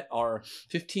also get our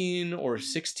 15 or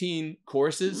 16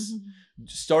 courses. Mm-hmm.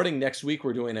 Starting next week,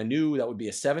 we're doing that would be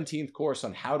a 17th course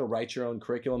on how to write your own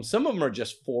curriculum. Some of them are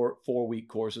just 4-week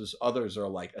courses. Others are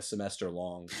like a semester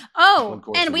long. Oh,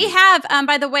 and we have,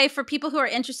 by the way, for people who are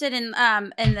interested in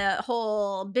the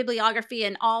whole bibliography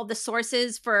and all the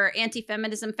sources for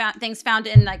anti-feminism things found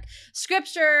in like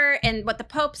scripture and what the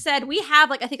Pope said, we have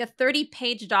I think a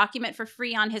 30-page document for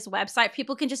free on his website.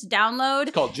 People can just download.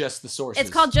 It's called Just the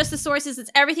Sources. It's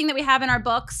everything that we have in our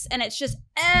books, and it's just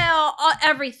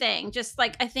everything. Just I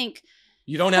think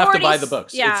you don't have to buy the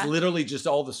books. Yeah. It's literally just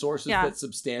all the sources that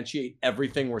substantiate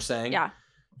everything we're saying. Yeah.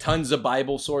 Tons of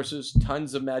Bible sources,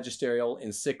 tons of magisterial,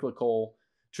 encyclical,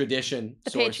 tradition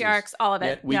the sources. Patriarchs, all of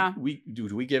it.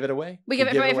 Do we give it away? We give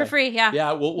it away for free. Yeah.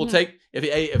 Yeah. We'll take,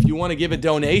 if you want to give a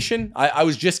donation, I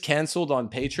was just canceled on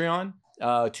Patreon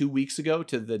 2 weeks ago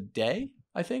to the day,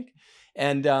 I think.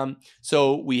 And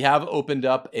so we have opened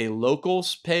up a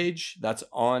locals page.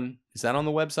 Is that on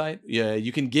the website? Yeah,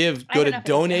 you can go to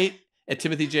donate at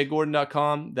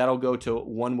timothyjgordon.com. That'll go to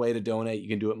one way to donate. You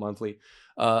can do it monthly.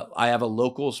 I have a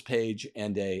locals page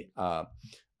and a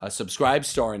subscribe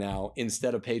star now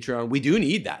instead of Patreon. We do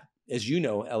need that. As you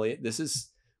know, Elliott,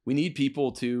 we need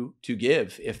people to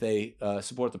give if they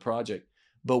support the project.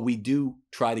 but we do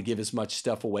try to give as much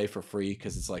stuff away for free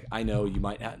because it's like, I know you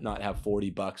might not have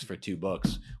 $40 for 2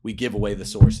 books. We give away the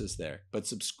sources there,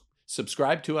 but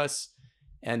subscribe to us.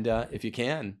 And if you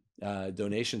can,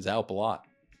 donations help a lot.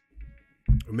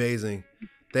 Amazing.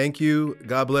 Thank you.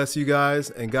 God bless you guys.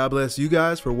 And God bless you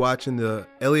guys for watching the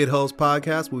Elliott Hulse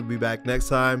Podcast. We'll be back next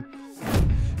time.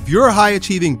 If you're a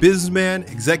high-achieving businessman,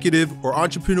 executive, or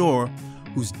entrepreneur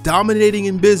who's dominating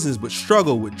in business but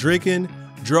struggle with drinking,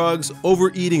 drugs,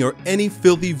 overeating, or any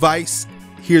filthy vice,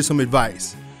 here's some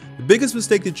advice. The biggest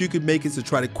mistake that you could make is to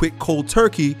try to quit cold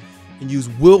turkey and use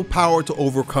willpower to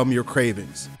overcome your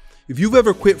cravings. If you've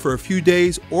ever quit for a few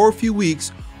days or a few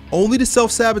weeks only to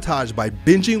self-sabotage by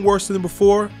binging worse than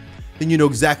before, then you know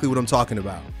exactly what I'm talking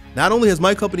about. Not only has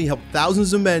my company helped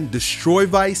thousands of men destroy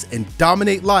vice and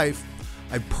dominate life,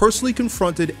 I've personally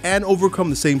confronted and overcome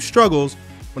the same struggles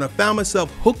when I found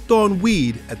myself hooked on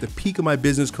weed at the peak of my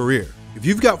business career. If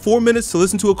you've got 4 minutes to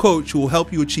listen to a coach who will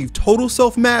help you achieve total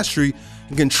self-mastery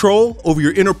and control over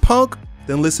your inner punk,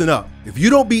 then listen up. If you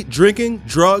don't beat drinking,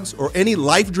 drugs, or any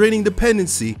life-draining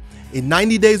dependency in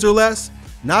 90 days or less,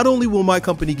 not only will my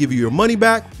company give you your money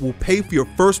back, we'll pay for your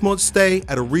first month's stay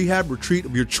at a rehab retreat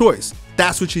of your choice.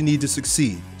 That's what you need to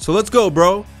succeed. So let's go,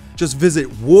 bro. Just visit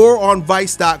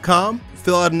waronvice.com,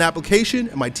 fill out an application,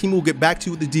 and my team will get back to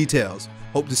you with the details.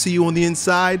 Hope to see you on the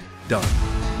inside. Done.